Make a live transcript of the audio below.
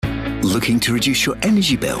Looking to reduce your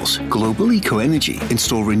energy bills? Global Eco Energy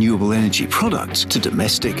install renewable energy products to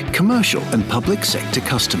domestic, commercial and public sector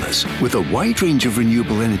customers. With a wide range of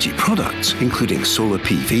renewable energy products, including solar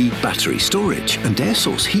PV, battery storage and air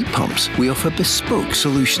source heat pumps, we offer bespoke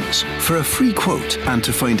solutions. For a free quote and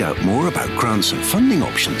to find out more about grants and funding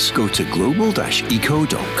options, go to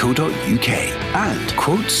global-eco.co.uk and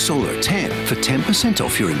quote Solar 10 for 10%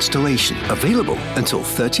 off your installation. Available until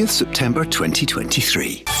 30th September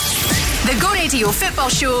 2023. The Go Radio Football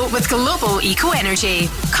Show with Global Eco Energy.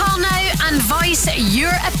 Call now and voice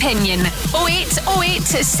your opinion. 0808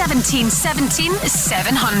 17 17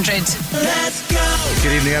 700. Let's go!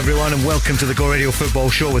 Good evening, everyone, and welcome to the Go Radio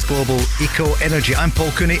Football Show with Global Eco Energy. I'm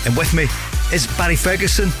Paul Cooney, and with me is Barry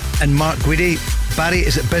Ferguson and Mark Guidi. Barry,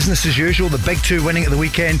 is it business as usual? The big two winning at the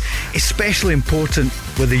weekend, especially important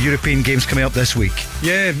with the European games coming up this week.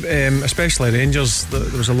 Yeah, especially Rangers.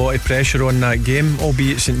 There was a lot of pressure on that game,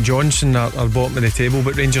 albeit St Johnstone are bottom of the table,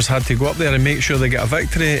 but Rangers had to go up there and make sure they get a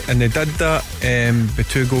victory, and they did that with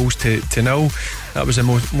 2 goals to 0. That was the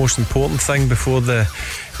most important thing before the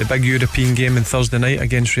big European game on Thursday night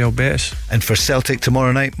against Real Betis. And for Celtic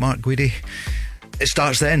tomorrow night, Mark Guidi, it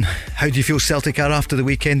starts then. How do you feel Celtic are after the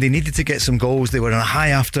weekend? They needed to get some goals. They were on a high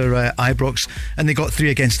after Ibrox, and they got 3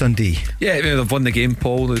 against Dundee. Yeah, they've won the game,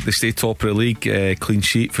 Paul. They stay top of the league. Clean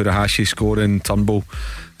sheet for Furuhashi scoring, Turnbull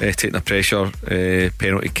taking the pressure,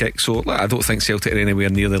 penalty kick. So I don't think Celtic are anywhere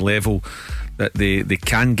near the level that they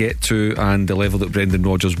can get to, and the level that Brendan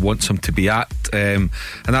Rodgers wants them to be at, and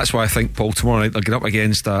that's why I think, Paul, tomorrow night they'll get up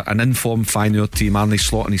against an informed Feyenoord team. Arne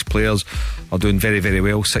Slot and his players are doing very, very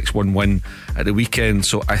well. 6-1 win at the weekend,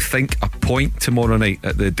 so I think a point tomorrow night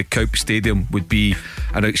at the Koup Stadium would be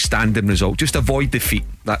an outstanding result. Just avoid defeat.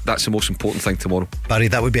 That's the most important thing tomorrow. Barry,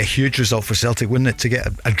 that would be a huge result for Celtic, wouldn't it, to get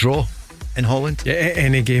a draw in Holland? Yeah,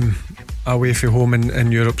 any game away from home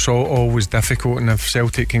in Europe's always difficult, and if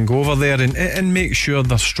Celtic can go over there and make sure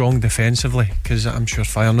they're strong defensively, because I'm sure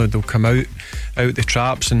Feyenoord will come out the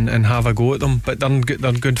traps and have a go at them, but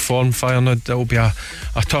they're good form, Feyenoord. It'll be a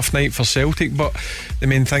tough night for Celtic, but the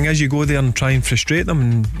main thing is you go there and try and frustrate them,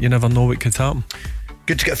 and you never know what could happen.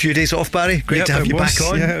 Good to get a few days off, Barry. Great to have you back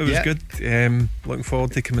on. Yeah, it was good. Looking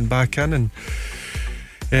forward to coming back in.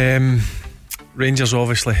 And Rangers,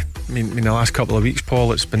 obviously, I mean the last couple of weeks,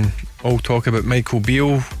 Paul, it's been all talk about Michael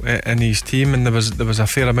Beale and his team, and there was a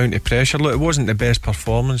fair amount of pressure. Look, it wasn't the best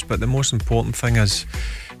performance, but the most important thing is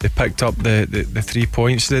they picked up the 3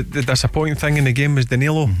 points. The disappointing thing in the game was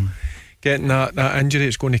Danilo getting that injury.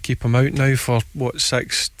 It's going to keep him out now for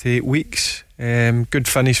 6 to 8 weeks. Good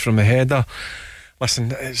finish from the header.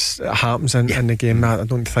 Listen, it happens in the game. I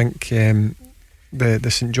don't think the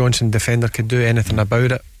St Johnstone defender could do anything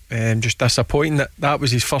about it. Just disappointing that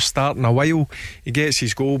was his first start in a while. He gets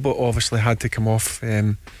his goal, but obviously had to come off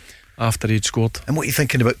after he'd scored. And what are you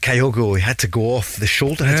thinking about Kyogo? He had to go off. The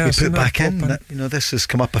shoulder had to be put back in. This has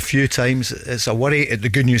come up a few times. It's a worry. The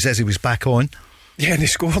good news is he was back on. Yeah, and he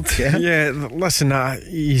scored. Yeah, listen,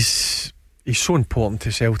 he's so important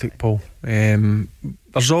to Celtic, Paul.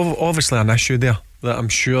 There's obviously an issue there that I'm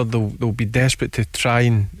sure they'll be desperate to try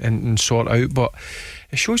and sort out, but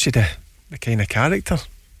it shows you the kind of character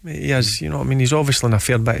he is. You know what I mean? He's obviously in a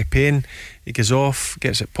fair bit of pain. He goes off,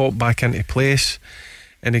 gets it popped back into place,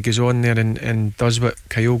 and he goes on there and does what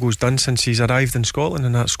Kyogo's done since he's arrived in Scotland,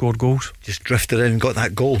 and that's scored goals. Just drifted in and got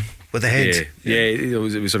that goal with the head. Yeah, it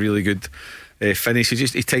was a really good finish.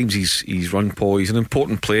 He times his run, Paul. He's an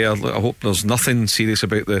important player. I hope there's nothing serious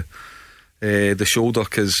about the shoulder,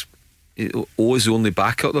 because O is the only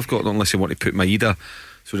backup they've got, unless they want to put Maeda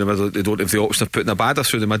through the middle. They don't have the option of putting Abada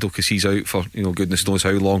through the middle, because he's out for goodness knows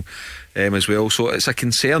how long as well. So it's a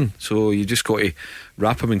concern. So you just got to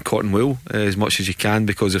wrap him in cotton wool as much as you can,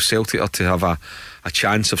 because if Celtic are to have a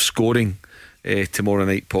chance of scoring tomorrow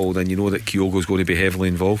night, Paul, then you know that Kyogo's going to be heavily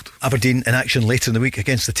involved. Aberdeen in action later in the week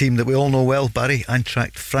against the team that we all know well, Barry,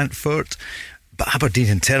 Eintracht Frankfurt. But Aberdeen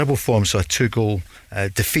in terrible form, so a 2-goal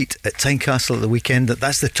defeat at Tynecastle at the weekend.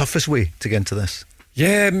 That's the toughest way to get into this.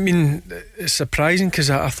 Yeah, I mean, it's surprising, because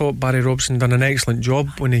I thought Barry Robson done an excellent job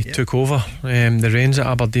when he took over the reins at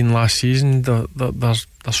Aberdeen last season.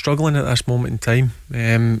 They're struggling at this moment in time,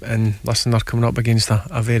 and listen, they're coming up against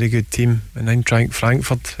a very good team in Eintracht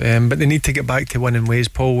Frankfurt, but they need to get back to winning ways,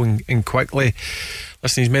 Paul, and quickly.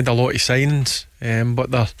 Listen, he's made a lot of signings,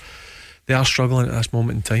 but they are struggling at this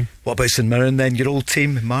moment in time. What about St Mirren then, your old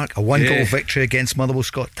team, Mark? A 1-goal victory against Motherwell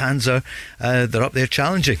Scott Tanzer. They're up there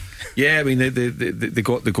challenging. Yeah, I mean, they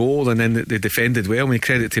got the goal, and then they defended well. I mean,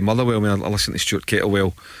 credit to Motherwell. I mean, I listened to Stuart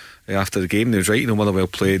Kettlewell after the game. He was right, Motherwell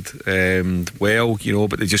played well,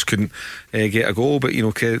 but they just couldn't get a goal. But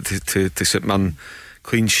credit to St Mirren,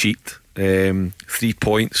 clean sheet, 3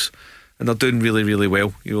 points, and they're doing really, really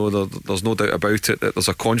well. There's no doubt about it that there's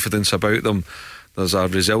a confidence about them, there's a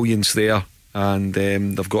resilience there, and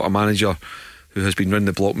they've got a manager who has been round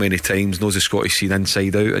the block many times, knows the Scottish scene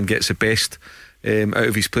inside out, and gets the best out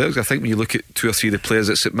of his players. I think when you look at 2 or 3 of the players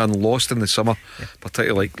that St Mirren lost in the summer,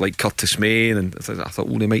 particularly like Curtis May, and I thought,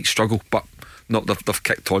 they might struggle, but not. They've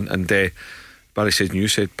kicked on. And Barry says, and you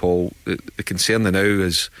said, Paul, the concern now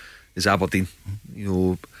is Aberdeen.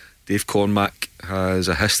 Dave Cormack has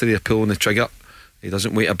a history of pulling the trigger. He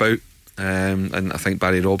doesn't wait about, and I think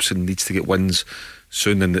Barry Robson needs to get wins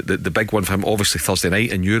soon. And the big one for him, obviously Thursday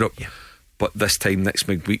night in Europe. But this time next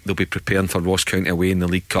midweek they'll be preparing for Ross County away in the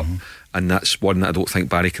League Cup, and that's one that I don't think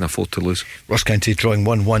Barry can afford to lose. Ross County drawing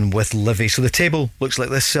 1-1 with Livy. So the table looks like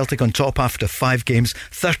this: Celtic on top after 5 games,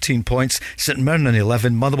 13 points, St Mirren on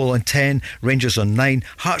 11, Motherwell on 10, Rangers on 9,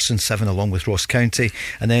 Hearts on 7 along with Ross County,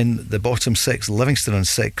 and then the bottom 6, Livingston on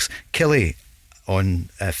 6, Killie on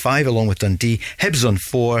 5 along with Dundee, Hibs on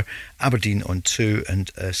 4, Aberdeen on 2, and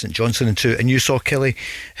St Johnstone on 2. And you saw Killie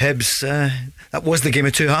Hibs, that was the game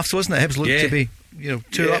of 2 halves, wasn't it? Hibs looked to be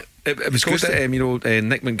 2 up. It was good.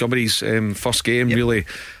 Nick Montgomery's first game, really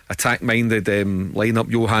attack minded line-up.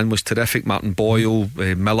 Johan was terrific, Martin Boyle,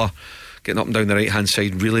 Miller getting up and down the right hand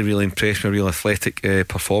side, really, really impressed with a real athletic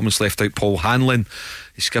performance. Left out Paul Hanlon,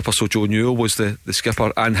 the skipper, so Joe Newell was the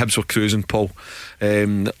skipper, and Hibs were cruising, Paul.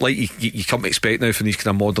 Like you come to expect now from these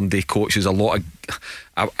kind of modern day coaches, a lot of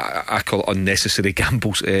I call it unnecessary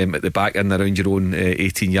gambles at the back and around your own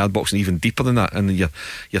 18-yard box, and even deeper than that in your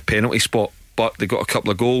penalty spot. But they got a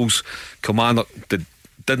couple of goals. Kilmarnock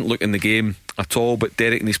didn't look in the game at all, but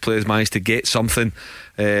Derek and his players managed to get something,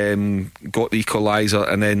 got the equaliser,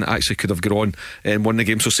 and then actually could have gone and won the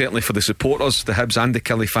game. So certainly for the supporters, the Hibs and the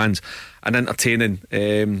Killie fans, an entertaining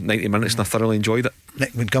 90 minutes, and I thoroughly enjoyed it.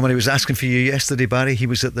 Nick Montgomery was asking for you yesterday, Barry. He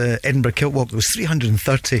was at the Edinburgh Kilt Walk. There was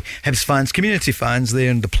 330 Hibs fans, community fans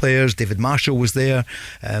there, and the players. David Marshall was there,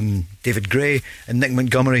 David Gray, and Nick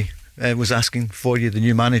Montgomery was asking for you, the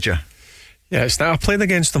new manager. Yeah, it's that I played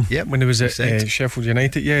against him when he was at Sheffield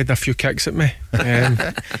United. Yeah, he had a few kicks at me.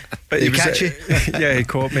 But he catch you? Yeah, he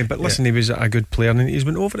caught me. But listen, he was a good player, and he's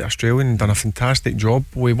been over to Australia and done a fantastic job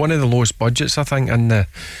with one of the lowest budgets, I think, in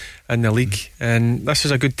the league. And this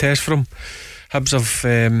is a good test for him.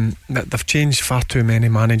 Hibs they've changed far too many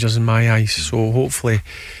managers in my eyes. So hopefully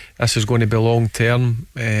this is going to be long term.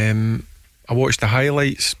 I watched the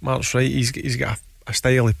highlights. Mark's right. He's got a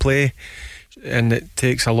style of play, and it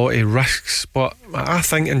takes a lot of risks, but I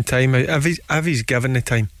think in time, if he's given the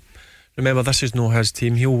time, remember this is not his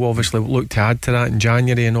team, he'll obviously look to add to that in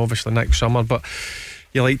January and obviously next summer. But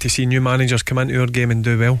you like to see new managers come into our game and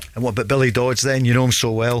do well. And what about Billy Dodds then? You know him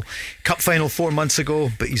so well. Cup final 4 months ago,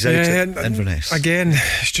 but he's out at Inverness. Again,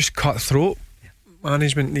 it's just cutthroat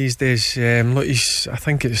management these days. Look, I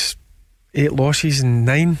think it's 8 losses in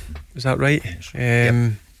 9, is that right?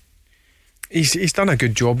 He's done a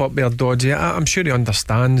good job up there, Dodgy. I'm sure he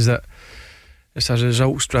understands that it's a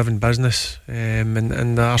results driven business,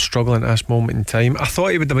 and they are struggling at this moment in time. I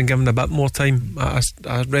thought he would have been given a bit more time. I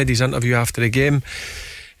read his interview after the game,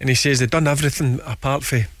 and he says they've done everything apart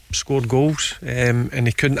from scored goals, and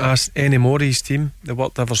he couldn't ask any more of his team. They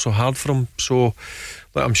worked ever so hard for him. So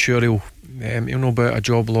I'm sure he'll know about a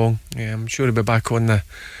job long. I'm sure he'll be back on the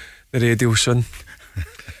radio soon.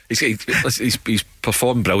 He's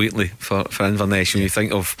performed brilliantly for Inverness. When you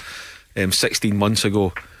think of 16 months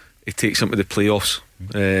ago, he takes them to the playoffs,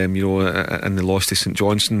 and they lost to St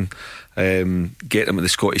Johnstone, get them at the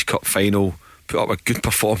Scottish Cup final, put up a good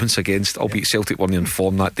performance against, albeit Celtic weren't in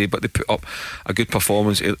form that day, but they put up a good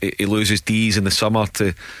performance. He loses D's in the summer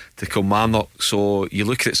to Kilmarnock. So you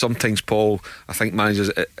look at it sometimes, Paul, I think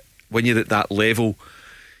managers, when you're at that level,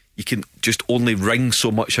 you can just only wring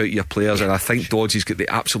so much out of your players, and I think Dodgy's got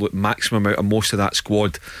the absolute maximum out of most of that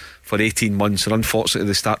squad for 18 months, and unfortunately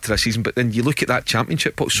the start to the season. But then you look at that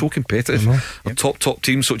championship, it's so competitive. They're top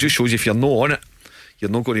teams, so it just shows you if you're not on it,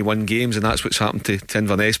 you're not going to win games, and that's what's happened to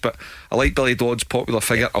Inverness. But I like Billy Dodds, popular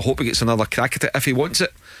figure. I hope he gets another crack at it. If he wants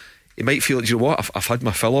it, he might feel like, you know what, I've had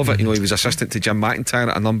my fill of it. He was assistant to Jim McIntyre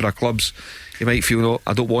at a number of clubs. He might feel, no,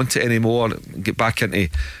 I don't want it anymore, get back into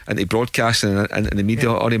broadcasting and the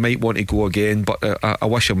media, or he might want to go again. But I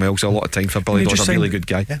wish him well. There's a lot of time for Billy Dodds, a really good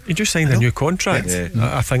guy. He just signed a new contract,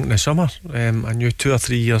 I think in the summer, a new 2 or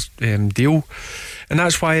 3 years deal, and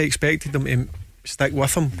that's why I expected him to stick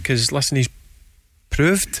with him, because listen, he's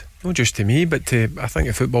proved, not just to me but to, I think,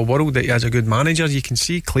 the football world, that he has a good manager. You can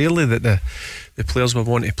see clearly that the players will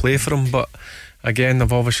want to play for him, but again,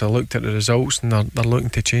 they've obviously looked at the results and they're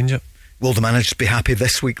looking to change it. Will the managers be happy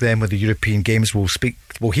this week then with the European games?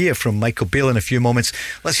 We'll hear from Michael Beale in a few moments.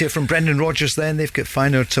 Let's hear from Brendan Rodgers then. They've got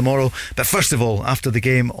Feyenoord tomorrow. But first of all, after the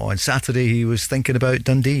game on Saturday, he was thinking about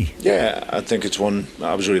Dundee. Yeah, I think it's one.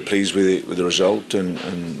 I was really pleased with the result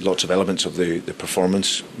and lots of elements of the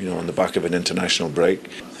performance. On the back of an international break,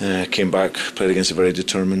 came back, played against a very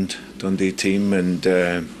determined Dundee team, and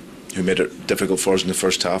who made it difficult for us in the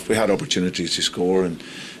first half. We had opportunities to score and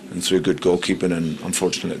through good goalkeeping and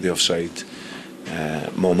unfortunately the offside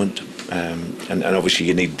moment. And obviously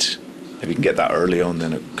you need, if you can get that early on,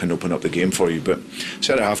 then it can open up the game for you. But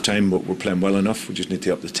so at half time we're playing well enough. We just need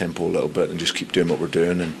to up the tempo a little bit and just keep doing what we're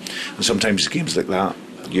doing. And sometimes games like that,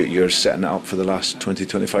 you're setting it up for the last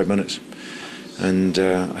 20-25 minutes. And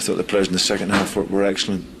I thought the players in the second half were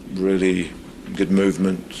excellent. Really good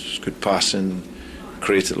movement, good passing,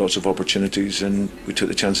 created lots of opportunities, and we took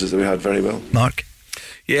the chances that we had very well. Mark?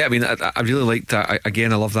 Yeah, I mean, I really like that.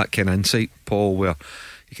 Again, I love that kind of insight, Paul, where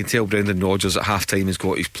you can tell Brendan Rodgers at half time has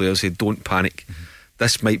got his players say, don't panic.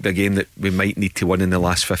 This might be a game that we might need to win in the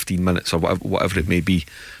last 15 minutes or whatever it may be.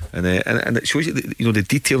 And it shows you the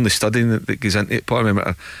detail and the studying that goes into it. Paul, I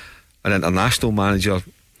remember an international manager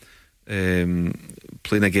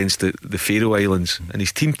playing against the Faroe Islands, and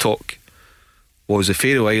his team talk was the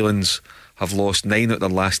Faroe Islands have lost 9 out of their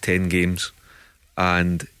last 10 games,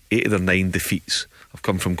 and 8 of their 9 defeats have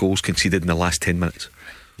come from goals conceded in the last 10 minutes.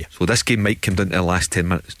 Yeah. So this game might come down to the last 10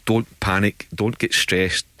 minutes. Don't panic, don't get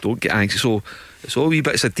stressed, don't get anxious. So it's all wee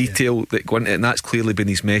bits of detail that go into it, and that's clearly been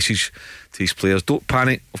his message to his players. Don't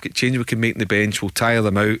panic, we've got change we can make in the bench, we'll tire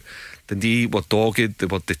them out. Dundee were dogged, they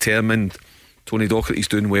were determined. Tony Docherty's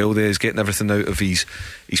doing well there, he's getting everything out of his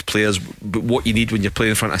players. But what you need when you're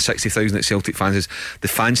playing in front of 60,000 at Celtic fans is the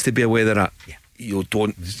fans to be aware of that. Yeah.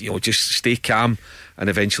 Just stay calm, and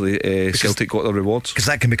eventually Celtic got their rewards, because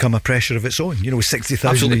that can become a pressure of its own, with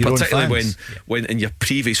 60,000 of your own fans. Particularly when in your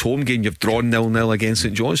previous home game you've drawn 0-0 against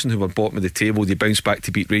St Johnstone, who were bottom of the table. You bounce back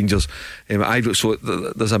to beat Rangers. So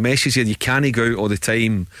there's a message here. You can't go out all the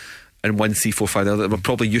time and 1, 3, 4, 5 that we're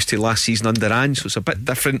probably used to last season under Ange, so it's a bit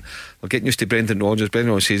different. We're getting used to Brendan Rodgers.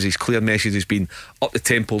 Brendan Rodgers says his clear message has been up the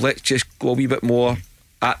tempo, let's just go a wee bit more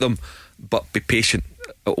at them, but be patient,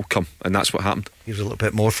 it'll come, and that's what happened. Here's a little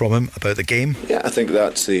bit more from him about the game. Yeah, I think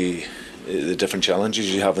that's the different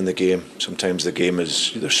challenges you have in the game. Sometimes the game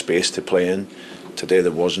is there's space to play in. Today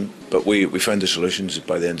there wasn't, but we found the solutions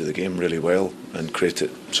by the end of the game really well and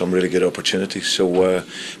created some really good opportunities. So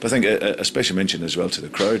but I think a special mention as well to the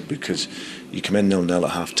crowd, because you come in 0-0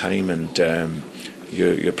 at half time and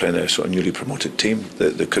you're playing a sort of newly promoted team.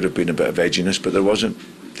 There could have been a bit of edginess, but there wasn't.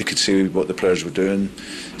 They could see what the players were doing,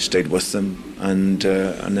 stayed with them, and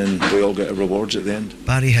then we all get our rewards at the end.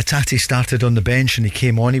 Barry Hatate started on the bench and he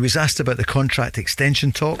came on. He was asked about the contract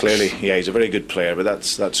extension talks. Clearly, yeah, he's a very good player, but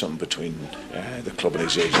that's something between the club and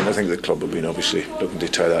his agent. I think the club have been obviously looking to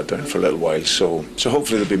tie that down for a little while. So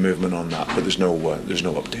hopefully there'll be movement on that, but there's no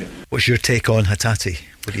update. What's your take on Hatate?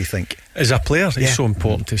 What do you think? As a player, he's so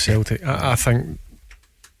important to Celtic. I think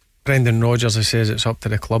Brendan Rodgers, he says it's up to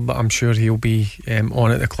the club, but I'm sure he'll be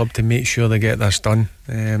on at the club to make sure they get this done.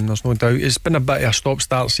 There's no doubt. It's been a bit of a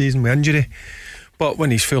stop-start season with injury, but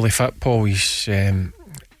when he's fully fit, Paul, he's he's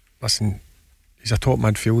a top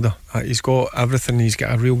midfielder. He's got everything. He's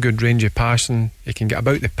got a real good range of passing. He can get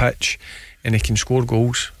about the pitch and he can score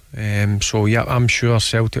goals. So yeah, I'm sure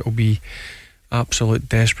Celtic will be absolute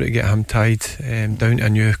desperate to get him tied down to a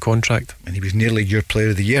new contract. And he was nearly your player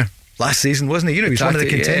of the year last season, wasn't he? He was one of the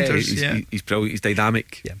contenders. He's brilliant, he's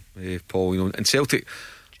dynamic. Paul, and Celtic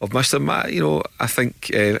have missed him. I think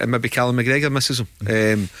and maybe Callum McGregor misses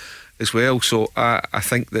him as well. So I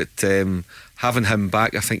think that having him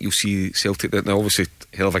back, I think you'll see Celtic. Now obviously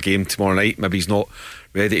hell of a game tomorrow night. Maybe he's not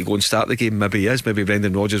ready to go and start the game. Maybe he is. Maybe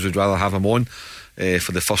Brendan Rodgers would rather have him on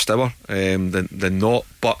for the first hour than not.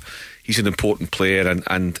 But he's an important player,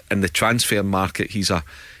 and in the transfer market he's a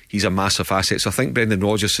massive asset. So I think Brendan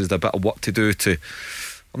Rodgers has a bit of work to do to.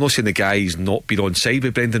 I'm not saying the guy's not been on side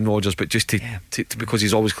with Brendan Rodgers, but just to because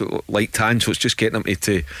he's always got light hand, so it's just getting him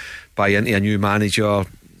to buy into a new manager,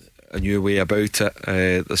 a new way about it.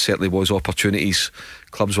 There certainly was opportunities.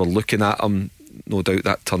 Clubs were looking at him. No doubt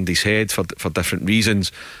that turned his head for different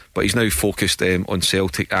reasons, but he's now focused on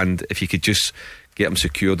Celtic, and if you could just get him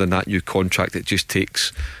secured in that new contract, it just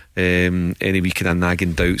takes any wee kind of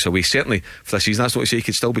nagging doubts away. Certainly for this season, that's not to say he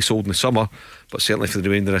could still be sold in the summer, but certainly for the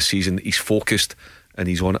remainder of the season he's focused and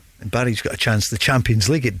he's on it. And Barry's got a chance. The Champions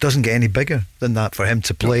League, it doesn't get any bigger than that for him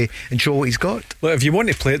to play and show what he's got. Look, if you want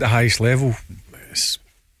to play at the highest level, it's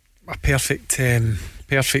a perfect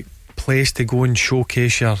place to go and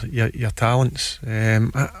showcase your talents.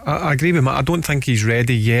 I agree with Matt. I don't think he's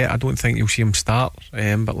ready yet. I don't think you'll see him start,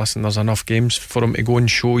 but listen, there's enough games for him to go and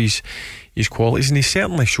show his qualities, and he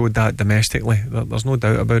certainly showed that domestically. There's no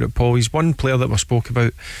doubt about it, Paul. He's one player that we spoke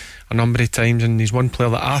about a number of times, and he's one player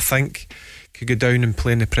that I think could go down and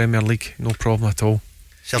play in the Premier League, no problem at all.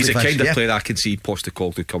 He's the kind of player I can see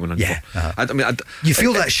Postecoglou coming in for. You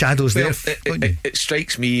feel that shadow's there. It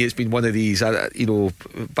strikes me it's been one of these.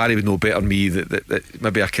 Barry would know better than me that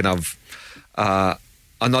maybe I can have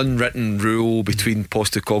an unwritten rule between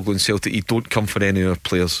Postecoglou and Celtic. You don't come for any of our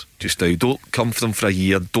players just now. Don't come for them for a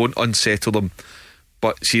year. Don't unsettle them.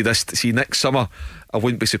 But see next summer, I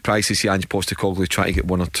wouldn't be surprised to see Ange Postecoglou try to get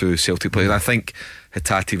one or two Celtic players. I think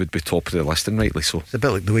Hatate would be top of the list, and rightly so. It's a bit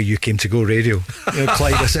like the way you came to Go Radio.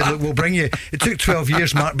 Clyde, I said, look, we'll bring you. It took 12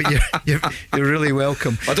 years, Mark, but you're really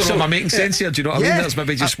welcome. I don't know, am I making sense here? Do you know what I mean? That's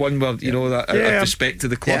maybe just one where, that out of respect to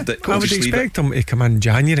the club that I would expect him to come in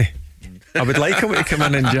January. I would like him to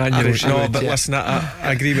come in January. But listen,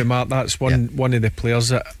 I agree with Mark. That's one of the players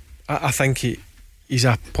that I think he's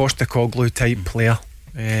a Postecoglou type player.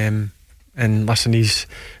 And listen, he's,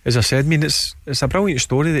 as I said, it's a brilliant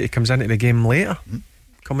story that he comes into the game later,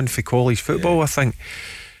 coming for college football, I think.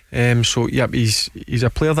 He's a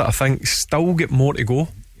player that I think still get more to go,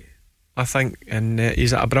 I think, and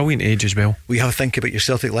he's at a brilliant age as well. We have a think about your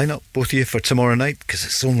Celtic lineup, both of you, for tomorrow night, because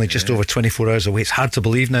it's only just over 24 hours away. It's hard to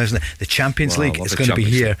believe now, isn't it? The Champions League is going to be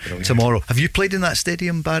here tomorrow. Have you played in that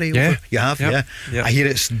stadium, Barry? Yeah. You have? Yeah. I hear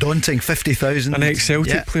it's daunting, 50,000. An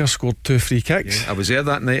ex-Celtic player scored 2 free kicks. I was there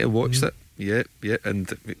that night, I watched it. Yeah,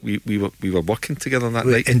 and we were working together that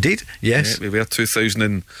night. Indeed, yes. We were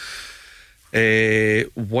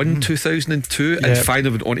 2001, 2002, and finally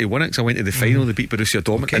went on to win it, because I went to the final. They beat Borussia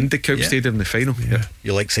Dortmund in the Kaup Stadium in the final.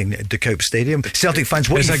 You like saying the Kaup Stadium. Celtic fans,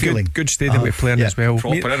 what are you feeling? Good stadium to play in as well.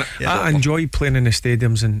 Proper, I enjoy playing in the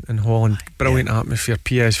stadiums in Holland. Brilliant atmosphere.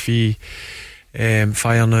 PSV,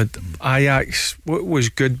 Feyenoord, Ajax was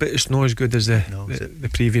good, but it's not as good as the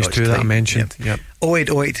previous two that I mentioned.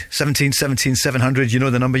 0808 17 17 700. You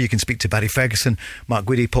know the number. You can speak to Barry Ferguson, Mark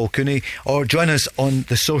Guidi, Paul Cooney, or join us on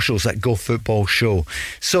the socials at Go Football Show.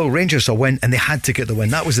 So Rangers a win, and they had to get the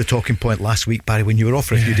win. That was the talking point last week, Barry, when you were off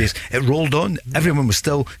for a few days. It rolled on. Everyone was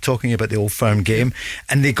still talking about the Old Firm game,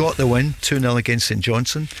 and they got the win 2-0 against St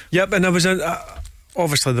Johnstone. And there was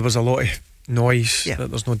obviously there was a lot of noise.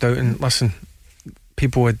 There's no doubt. And listen,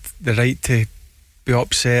 people had the right to be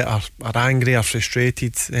upset or angry or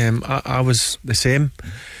frustrated. I was the same,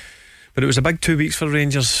 but it was a big 2 weeks for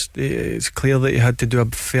Rangers. It's clear that he had to do a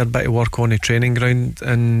fair bit of work on the training ground,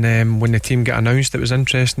 and when the team got announced, it was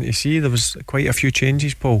interesting to see there was quite a few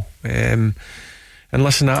changes, Paul. And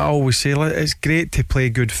listen, I always say it's great to play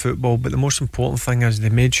good football, but the most important thing is they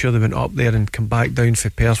made sure they went up there and come back down for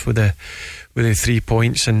Perth with the 3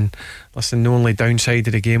 points. And listen, the only downside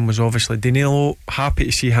of the game was obviously Danilo. Happy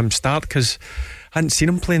to see him start, because I hadn't seen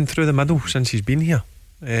him playing through the middle since he's been here,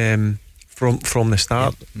 from the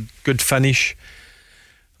start. Good finish,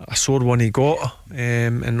 a sore one he got,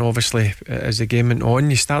 and obviously as the game went on,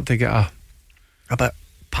 you start to get a bit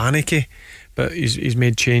panicky. But he's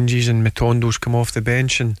made changes, and Matondo's come off the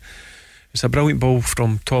bench, and it's a brilliant ball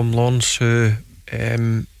from Tom Lawrence, who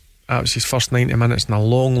that was his first 90 minutes in a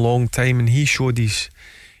long time, and he showed his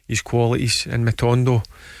qualities. And Matondo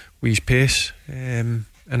with his pace, and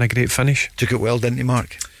a great finish. Took it well, didn't he,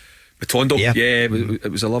 Mark? Matondo,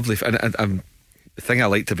 it was a lovely and the thing I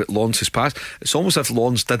liked about Lawrence's pass, it's almost as if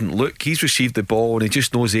Lawrence didn't look. He's received the ball and he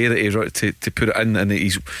just knows the area to put it in, and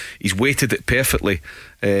he's weighted it perfectly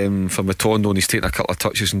for Matondo, and he's taken a couple of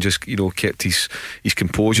touches and just kept his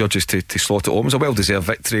composure just to slot it home. It was a well deserved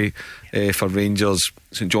victory for Rangers.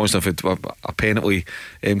 St Johnstone had a penalty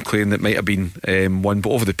claim that might have been won,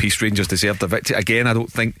 but over the piece Rangers deserved the victory. Again, I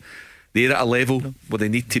don't think they're at a level where they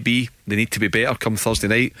need to be. They need to be better come Thursday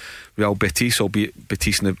night. Real Betis, albeit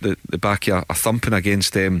Betis in the back of a thumping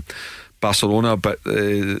against Barcelona. But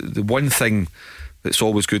the one thing that's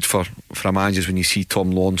always good for a manager is when you see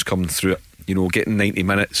Tom Lawrence coming through it, getting 90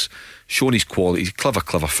 minutes, showing his quality. He's a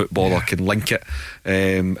clever footballer, can link it,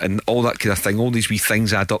 and all that kind of thing. All these wee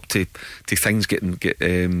things add up to things getting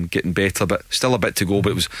better, but still a bit to go.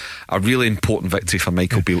 But it was a really important victory for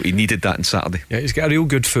Michael Beale. He needed that on Saturday. He's got a real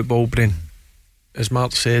good football brain, as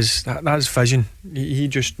Mark says. That's vision. He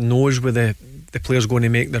just knows where the player's going to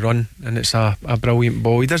make the run, and it's a brilliant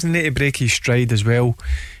ball. He doesn't need to break his stride as well.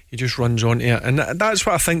 He just runs onto it, and that's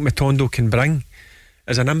what I think Matondo can bring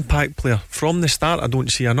as an impact player. From the start I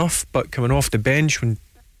don't see enough, but coming off the bench when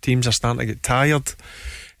teams are starting to get tired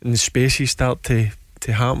and the spaces start to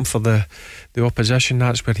to happen for the opposition,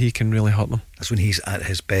 that's where he can really hurt them. That's when he's at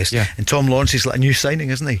his best. Yeah. And Tom Lawrence is like a new signing,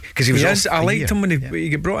 isn't he? Because he was. I liked him when he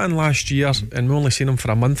got brought in last year, and we only seen him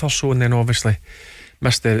for a month or so, and then obviously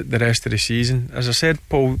missed the rest of the season. As I said,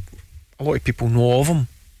 Paul, a lot of people know of him.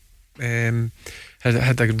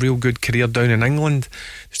 Had a real good career down in England.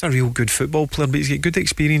 Just a real good football player, but he's got good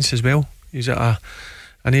experience as well. He's at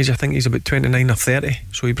an age, I think he's about 29 or 30,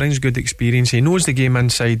 so he brings good experience. He knows the game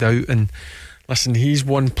inside out, and listen, he's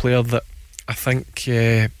one player that I think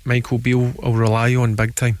Michael Beale will rely on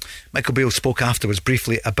big time. Michael Beale spoke afterwards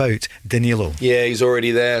briefly about Danilo. Yeah, he's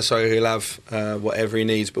already there, so he'll have whatever he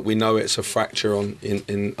needs, but we know it's a fracture on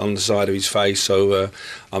the side of his face, so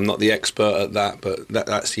I'm not the expert at that, but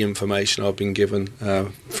that's the information I've been given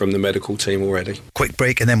from the medical team already. Quick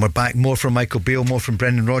break and then we're back. More from Michael Beale, more from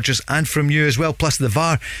Brendan Rodgers, and from you as well, plus the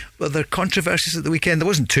VAR. Well, there are controversies at the weekend. There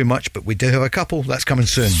wasn't too much, but we do have a couple. That's coming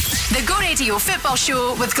soon. The Go Radio Football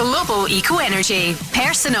Show with Global Eco Energy.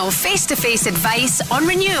 Personal face-to-face advice on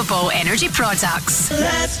renewable energy products.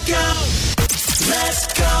 Let's go.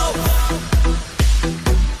 Let's go.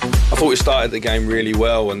 I thought we started the game really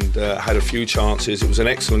well and had a few chances. It was an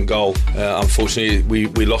excellent goal. Unfortunately,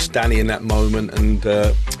 we lost Danny in that moment, and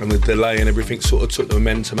the delay and everything sort of took the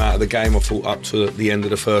momentum out of the game, I thought, up to the end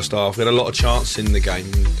of the first half. We had a lot of chances in the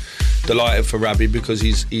game. Delighted for Rabbi because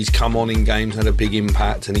he's come on in games and had a big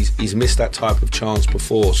impact, and he's missed that type of chance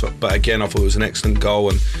before. So, but again, I thought it was an excellent goal,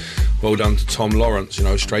 and well done to Tom Lawrence.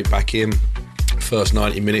 Straight back in. First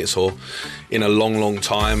 90 minutes or in a long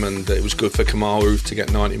time, and it was good for Kamal Roof to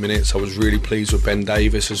get 90 minutes. I was really pleased with Ben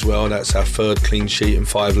Davis as well. That's our third clean sheet in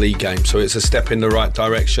 5 league games, so it's a step in the right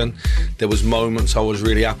direction. There was moments I was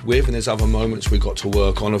really happy with, and there's other moments we got to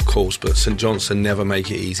work on, of course, but St Johnstone never make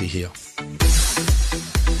it easy here.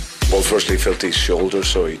 Well, firstly, he felt his shoulder,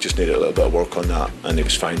 so he just needed a little bit of work on that, and he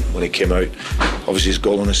was fine when he came out. Obviously his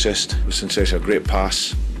goal and assist was sensational. A great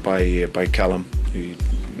pass by Callum.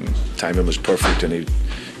 Timing was perfect, and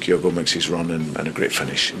Kyogo makes his run and a great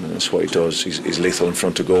finish. And that's what he does. He's lethal in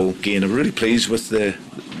front of goal. Again, I'm really pleased with the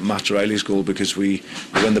Matt Riley's goal because we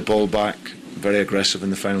win the ball back, very aggressive in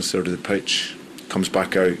the final third of the pitch. Comes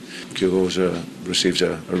back out. Kyogo receives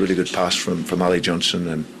a really good pass from Ali Johnson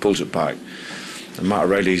and pulls it back. And Matt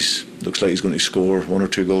Riley's looks like he's going to score 1 or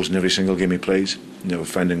 2 goals in every single game he plays.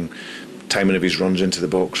 Finding timing of his runs into the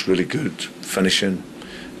box really good, finishing.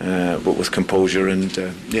 But with composure and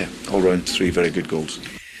all round 3 very good goals.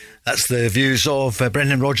 That's the views of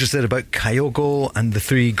Brendan Rodgers there about Kyogo and the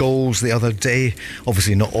 3 goals the other day.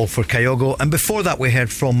 Obviously not all for Kyogo. And before that we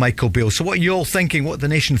heard from Michael Beale. So what are you all thinking? What are the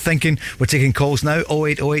nation thinking? We're taking calls now.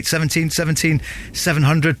 0808 17 17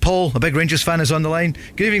 700. Paul, a big Rangers fan, is on the line.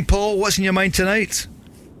 Good evening, Paul. What's in your mind tonight?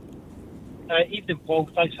 Evening, Paul.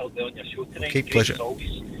 Thanks for being on your show tonight. Okay, pleasure. I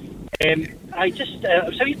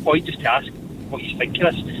was a wee point just to ask what you're thinking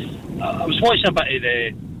of this. I was watching a bit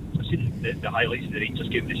of I've seen the highlights of the Rangers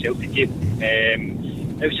game, the Celtic game.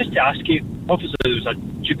 It was just to ask you, obviously there was a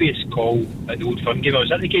dubious call at the Old Firm game. I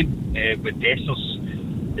was at the game with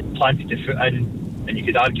Dessers that planted the foot in, and you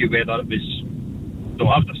could argue whether it was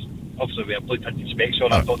obviously we had blue tinted specs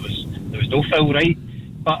on. I thought there was no foul, right?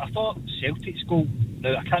 But I thought Celtic's goal,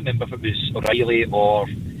 now I can't remember if it was O'Reilly or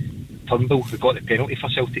Turnbull who got the penalty for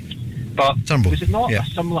Celtic, but Turnbull, was it not a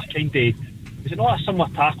similar was it not a similar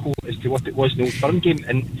tackle as to what it was in the Old Firm game?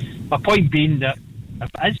 And my point being that if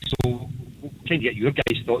it is so, we'll kind of get your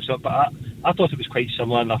guys' thoughts on it, but I thought it was quite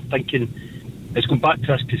similar, and I'm thinking it's going back to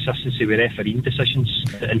this consistency with refereeing decisions,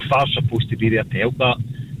 and VAR's supposed to be there to help that,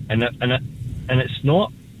 and it's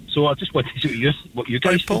not. So I just wanted to see what you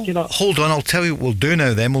guys thinking of. Hold on, I'll tell you what we'll do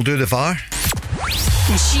now then. We'll do the VAR.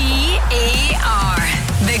 GAR,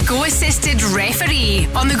 the Go Assisted Referee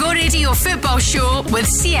on the Go Radio Football Show with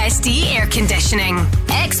CSD Air Conditioning.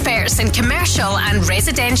 Experts in commercial and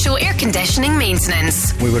residential air conditioning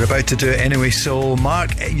maintenance. We were about to do it anyway, so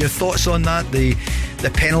Mark, your thoughts on that? The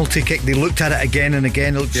penalty kick, they looked at it again and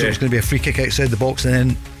again. It looked like it was going to be a free kick outside the box and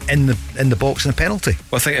then in the box and a penalty.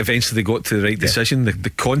 Well, I think eventually they got to the right decision.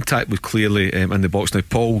 The contact was clearly in the box. Now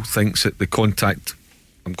Paul thinks that the contact,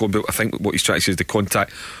 I think what he's trying to say is the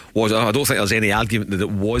contact was, I don't think there's any argument that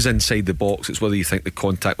it was inside the box. It's whether you think the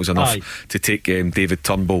contact was enough to take David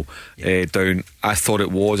Turnbull down. I thought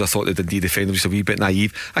it was. I thought the Dundee defender was a wee bit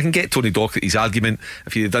naive. I can get Tony Dockett's argument.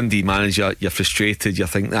 If you're the Dundee manager, you're frustrated, you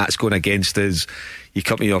think that's going against us, you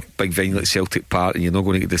come to your big venue like Celtic Park and you're not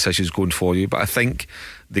going to get decisions going for you. But I think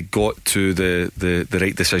they got to the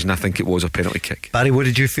right decision. I think it was a penalty kick. Barry, what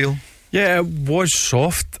did you feel? Yeah, it was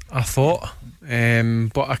soft, I thought,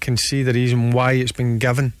 but I can see the reason why it's been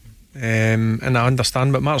given. and I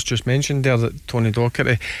understand what Mark's just mentioned there, that Tony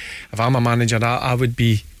Docherty, if I'm a manager, I would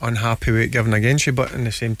be unhappy with it given against you, but in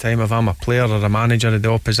the same time, if I'm a player or a manager of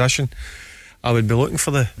the opposition, I would be looking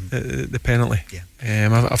for the penalty.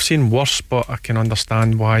 I've seen worse, but I can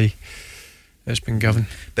understand why it's been given.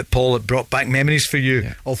 But Paul, it brought back memories for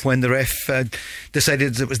you of when the ref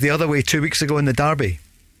decided it was the other way 2 weeks ago in the derby.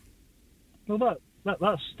 Well,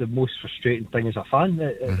 that's the most frustrating thing as a fan.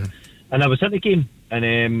 And I was at the game,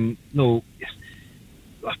 and no,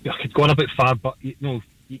 I could go on a bit far, but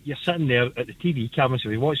you're sitting there at the TV cameras, so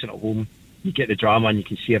you're watching at home, you get the drama and you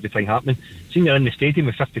can see everything happening. Seeing you're in the stadium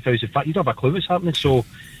with 50,000 fans, you don't have a clue what's happening. So,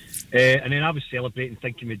 and then I was celebrating,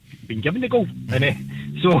 thinking we'd been given the goal,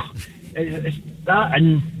 and so it's that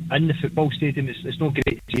in the football stadium. It's not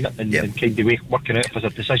great to see it and kind of way working out if there's a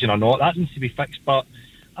decision or not. That needs to be fixed. But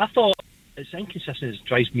I thought it's inconsistent. It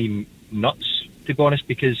drives me nuts, to be honest,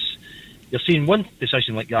 because you're seeing one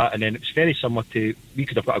decision like that, and then it's very similar to we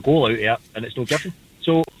could have got a goal out of it, and it's no given.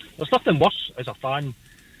 So there's nothing worse as a fan.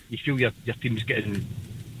 You feel your team's getting. And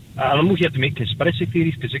I'm not here to make conspiracy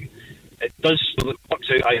theories, because it does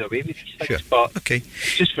works out either way with these things. But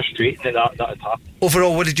it's just frustrating that had happened.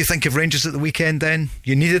 Overall, what did you think of Rangers at the weekend then?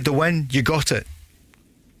 You needed the win, you got it.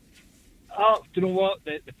 Do you know what?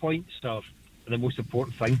 The points are the most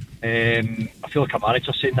important thing. I feel like a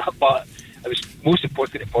manager saying that, but it was most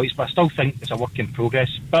important to the points. But I still think it's a work in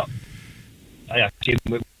progress. But I came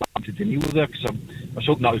with to Danilo there, because I was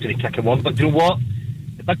hoping that was going to kick him on. But do you know what?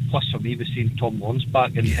 The big plus for me was seeing Tom Lawrence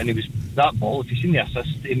back, and he was that ball. If you've seen the assist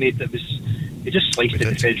he made, he just sliced the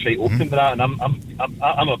defence right open with that. And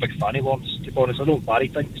I'm a big fan of Lawrence, to be honest. I know what Barry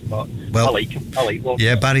thinks, but I like him. I like Lawrence.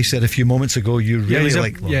 Yeah, Barry said a few moments ago you really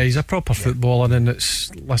like Lawrence. Yeah, he's a proper footballer, and it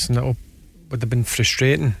would have been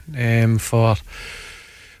frustrating for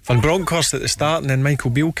Bronkhorst at the start, and then Michael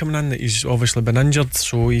Beale coming in, that he's obviously been injured,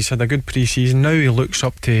 so he's had a good pre-season. Now he looks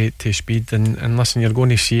up to speed, and listen, you're going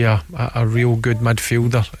to see a real good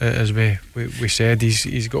midfielder, as we said.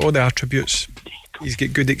 He's got all the attributes, he's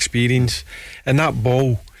got good experience, and that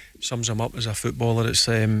ball sums him up as a footballer.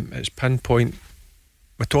 It's pinpoint.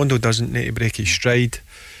 Matondo doesn't need to break his stride,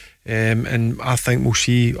 and I think we'll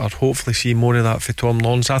see, or hopefully see, more of that for Tom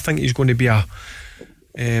Lawrence. I think he's going to be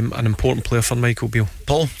an important player for Michael Beale.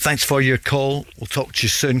 Paul, thanks for your call. We'll talk to you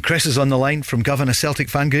soon. Chris is on the line from Govan, a Celtic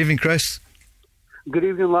fan. Good evening, Chris. Good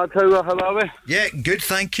evening, lads. How are we? Yeah, good,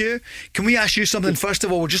 thank you. Can we ask you something? First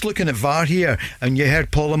of all, we're just looking at VAR here, and you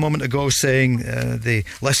heard Paul a moment ago saying, the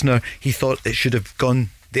listener, he thought it should have gone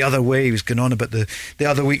the other way. He was going on about the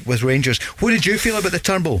other week with Rangers. What did you feel about the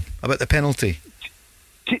Turnbull, about the penalty?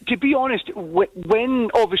 To be honest, when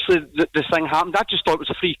obviously the thing happened, I just thought it was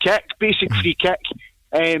a free kick, basic free kick.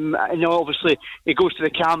 And obviously it goes to the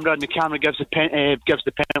camera, and the camera gives the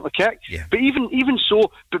penalty kick. Yeah. But even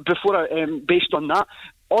so, before based on that,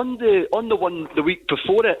 on the one the week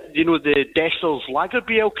before it, the Dessers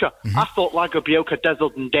Lagerbielke, I thought Lagerbielke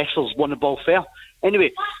dizzled and Dessers won the ball fair.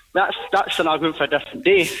 Anyway, that's an argument for a different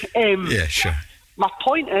day. Yeah, sure. My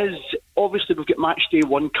point is, obviously we've got match day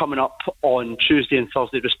 1 coming up on Tuesday and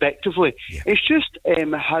Thursday respectively. Yeah. It's just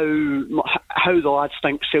how the lads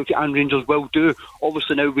think Celtic and Rangers will do,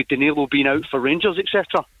 obviously now with Danilo being out for Rangers,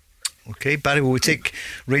 etc. Okay, Barry, will we take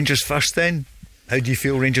Rangers first then? How do you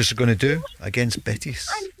feel Rangers are going to do against Betis?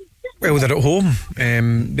 Well, they're at home.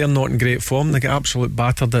 They're not in great form. They get absolute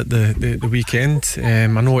battered at the weekend. I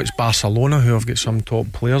know it's Barcelona who have got some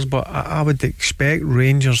top players, but I would expect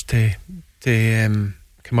Rangers to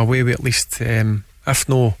come away with at least, if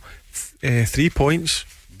no 3 points,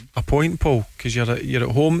 a point, Paul, because you're at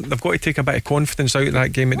home. They've got to take a bit of confidence out of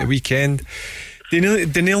that game at the weekend.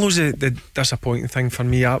 Danilo's the disappointing thing for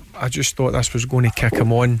me. I just thought this was going to kick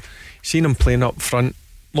him on. Seen him playing up front,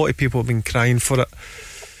 a lot of people have been crying for it.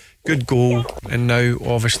 Good goal, and now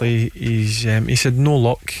obviously he's had no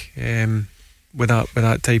luck with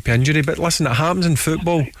that type of injury. But listen, it happens in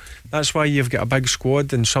football. That's why you've got a big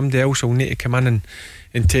squad, and somebody else will need to come in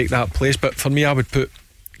and take that place. But for me, I would put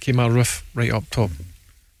Kemar Roofe right up top.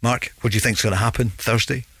 Mark, what do you think's going to happen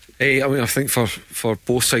Thursday? I think for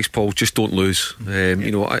both sides, Paul, just don't lose.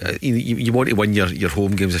 You want to win your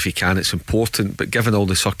home games if you can. It's important, but given all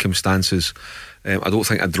the circumstances, I don't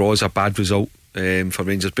think a draw is a bad result for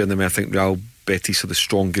Rangers. Bearing in mind, I think Real Betis are the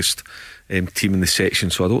strongest team in the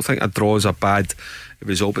section, so I don't think a draw is a bad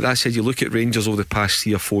result. But that said, you look at Rangers over the past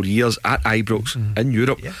 3 or 4 years at Ibrox in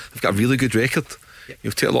Europe, they've got a really good record.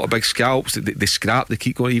 You've taken a lot of big scalps. They scrap, they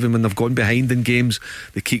keep going. Even when they've gone behind in games,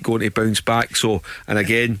 they keep going to bounce back. So, and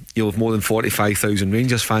again, you'll have more than 45,000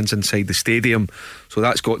 Rangers fans inside the stadium, so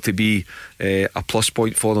that's got to be a plus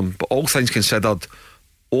point for them. But all things considered,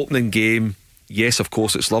 opening game, yes, of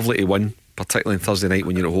course, it's lovely to win, particularly on Thursday night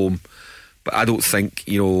when you're at home. But I don't think,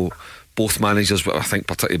 both managers, but I think